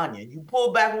a onion. You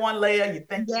pull back one layer, you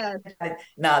think,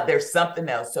 nah, there's something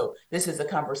else. So this is a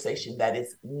conversation that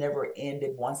is never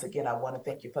ended. Once again, I want to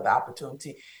thank you for the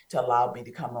opportunity to allow me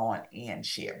to come on and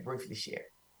briefly share.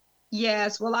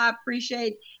 Yes, well, I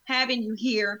appreciate having you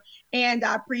here, and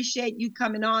I appreciate you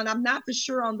coming on. I'm not for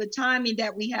sure on the timing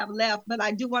that we have left, but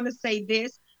I do want to say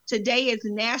this. Today is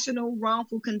National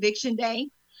Wrongful Conviction Day.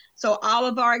 So all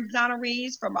of our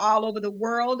exonerees from all over the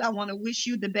world, I want to wish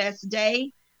you the best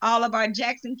day. All of our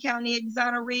Jackson County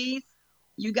exonerees,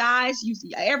 you guys,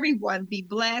 everyone be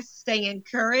blessed, stay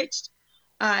encouraged.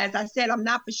 As I said, I'm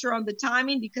not for sure on the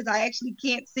timing because I actually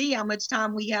can't see how much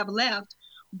time we have left,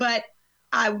 but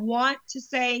I want to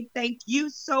say thank you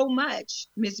so much,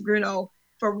 Miss Bruno,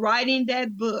 for writing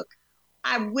that book.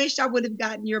 I wish I would have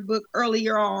gotten your book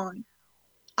earlier on.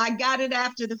 I got it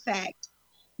after the fact,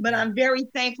 but I'm very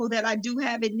thankful that I do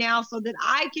have it now so that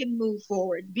I can move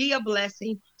forward, be a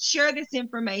blessing, share this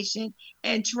information,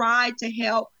 and try to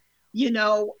help,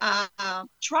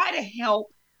 try to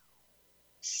help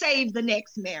save the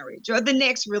next marriage or the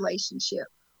next relationship.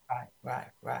 Right.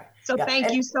 So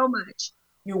thank you so much.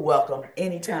 You're welcome.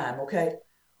 Anytime, okay?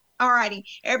 All righty.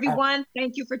 Everyone,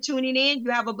 thank you for tuning in.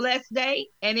 You have a blessed day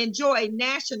and enjoy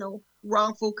National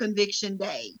Wrongful Conviction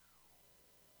Day.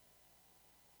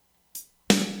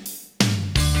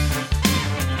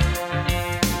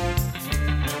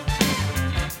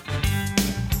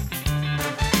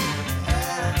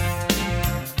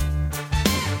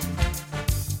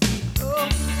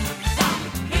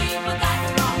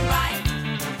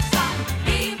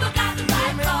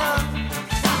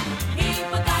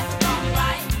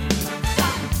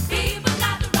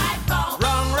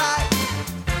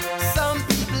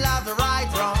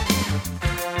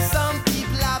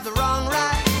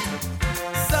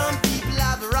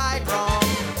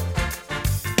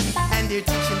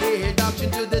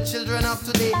 Children of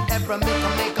today, every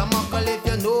make a muckle if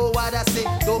you know what I say.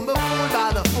 Don't be fooled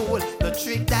by the fool, the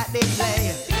trick that they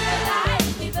play.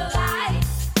 People lie,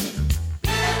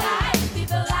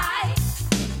 people lie.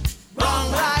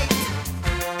 Wrong, right.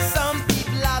 Some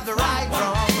people have the right,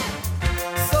 wrong.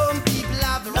 Some people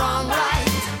have the wrong, right.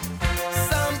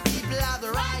 Some people have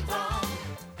the right, wrong.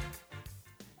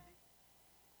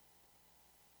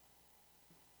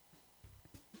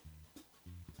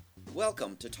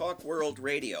 Welcome to Talk World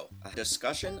Radio, a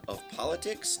discussion of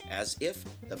politics as if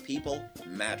the people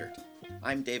mattered.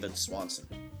 I'm David Swanson.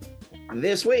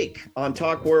 This week on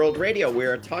Talk World Radio,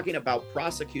 we're talking about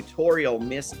prosecutorial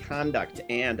misconduct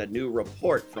and a new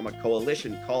report from a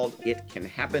coalition called It Can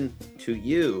Happen to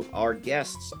You. Our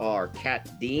guests are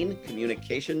Kat Dean,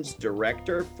 Communications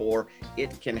Director for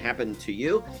It Can Happen to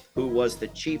You, who was the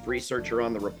chief researcher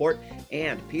on the report,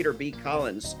 and Peter B.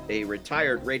 Collins, a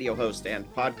retired radio host and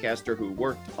podcaster who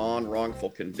worked on wrongful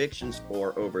convictions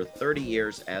for over 30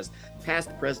 years as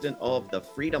past president of the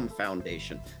Freedom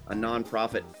Foundation, a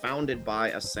nonprofit founded by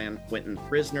a San Quentin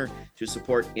prisoner to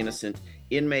support innocent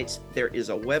inmates. There is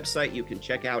a website you can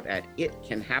check out at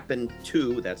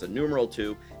itcanhappen2, that's a numeral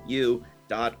 2,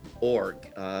 u.org.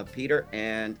 Peter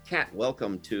and Kat,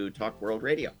 welcome to Talk World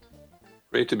Radio.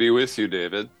 Great to be with you,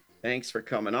 David. Thanks for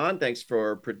coming on. Thanks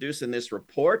for producing this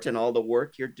report and all the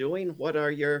work you're doing. What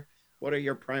are your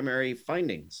primary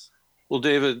findings? Well,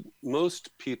 David, most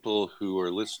people who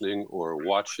are listening or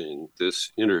watching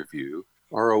this interview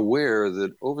are aware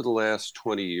that over the last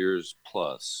 20 years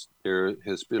plus, there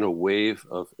has been a wave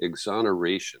of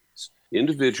exonerations.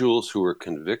 Individuals who are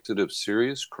convicted of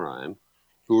serious crime,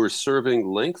 who are serving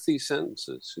lengthy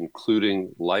sentences,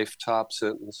 including life top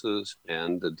sentences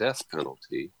and the death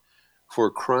penalty, for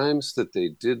crimes that they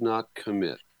did not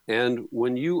commit. And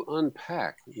when you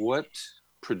unpack what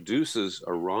produces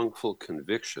a wrongful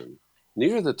conviction,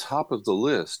 near the top of the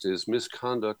list is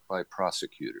misconduct by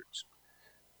prosecutors.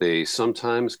 They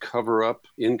sometimes cover up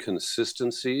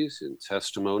inconsistencies in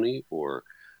testimony or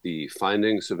the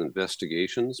findings of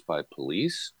investigations by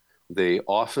police. They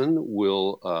often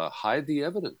will hide the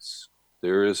evidence.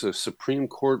 There is a Supreme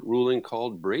Court ruling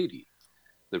called Brady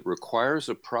that requires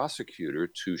a prosecutor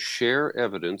to share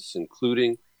evidence,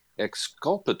 including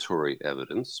exculpatory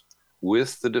evidence,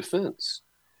 with the defense.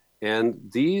 And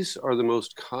these are the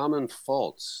most common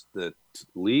faults that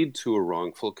lead to a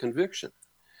wrongful conviction.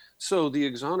 So the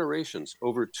exonerations,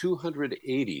 over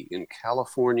 280 in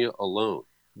California alone,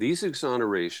 these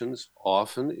exonerations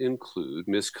often include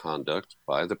misconduct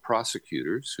by the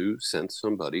prosecutors who sent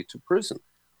somebody to prison.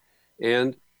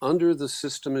 And under the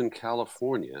system in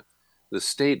California, the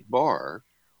state bar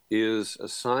is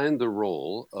assigned the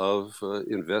role of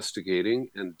investigating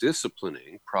and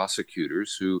disciplining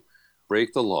prosecutors who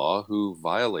break the law, who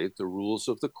violate the rules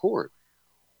of the court.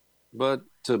 But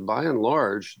by and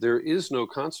large, there is no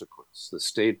consequence. The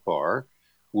state bar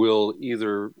will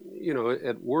either,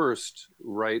 at worst,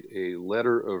 write a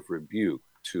letter of rebuke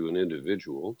to an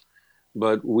individual,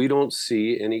 but we don't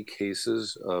see any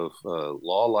cases of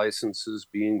law licenses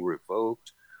being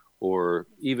revoked or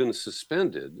even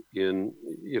suspended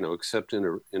except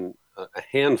in a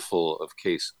handful of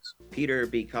cases. Peter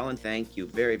B. Collin, thank you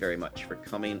very, very much for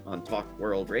coming on Talk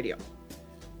World Radio.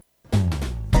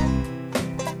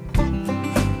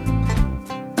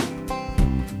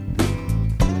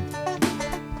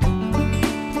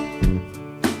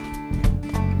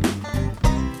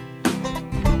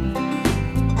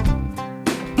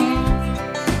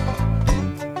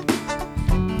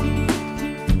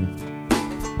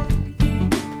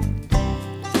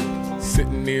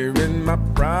 Sitting here in my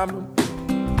problem.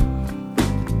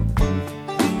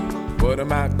 What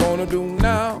am I gonna do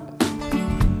now?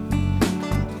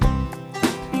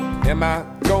 Am I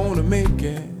gonna make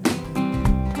it?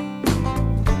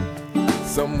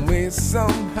 Some way,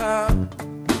 somehow.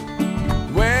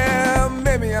 Well,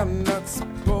 maybe I'm not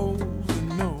supposed to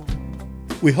know.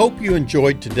 We hope you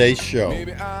enjoyed today's show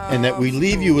and that we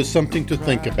leave you with something to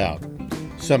think about,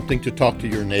 something to talk to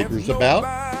your neighbors about,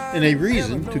 and a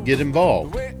reason to get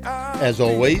involved. As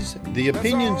always, the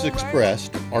opinions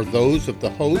expressed are those of the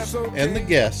host and the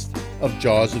guests of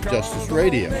Jaws of Justice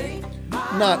Radio,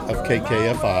 not of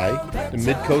KKFI, the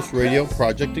Mid-Coast Radio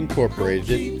Project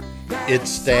Incorporated,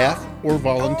 its staff, or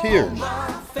volunteers.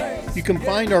 You can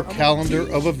find our calendar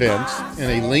of events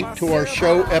and a link to our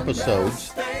show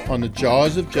episodes on the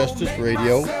Jaws of Justice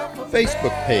Radio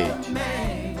Facebook page.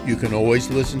 You can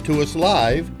always listen to us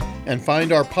live and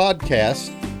find our podcasts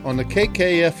on the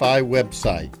KKFI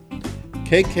website,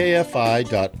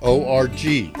 kkfi.org.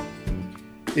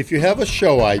 If you have a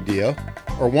show idea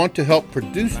or want to help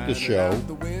produce the show,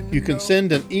 you can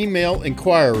send an email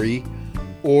inquiry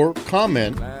or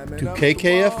comment to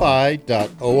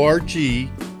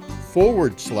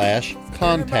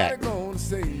kkfi.org/contact.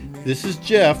 This is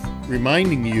Jeff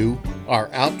reminding you our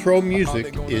outro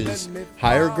music is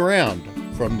Higher Ground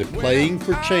from the Playing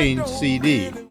for Change CD.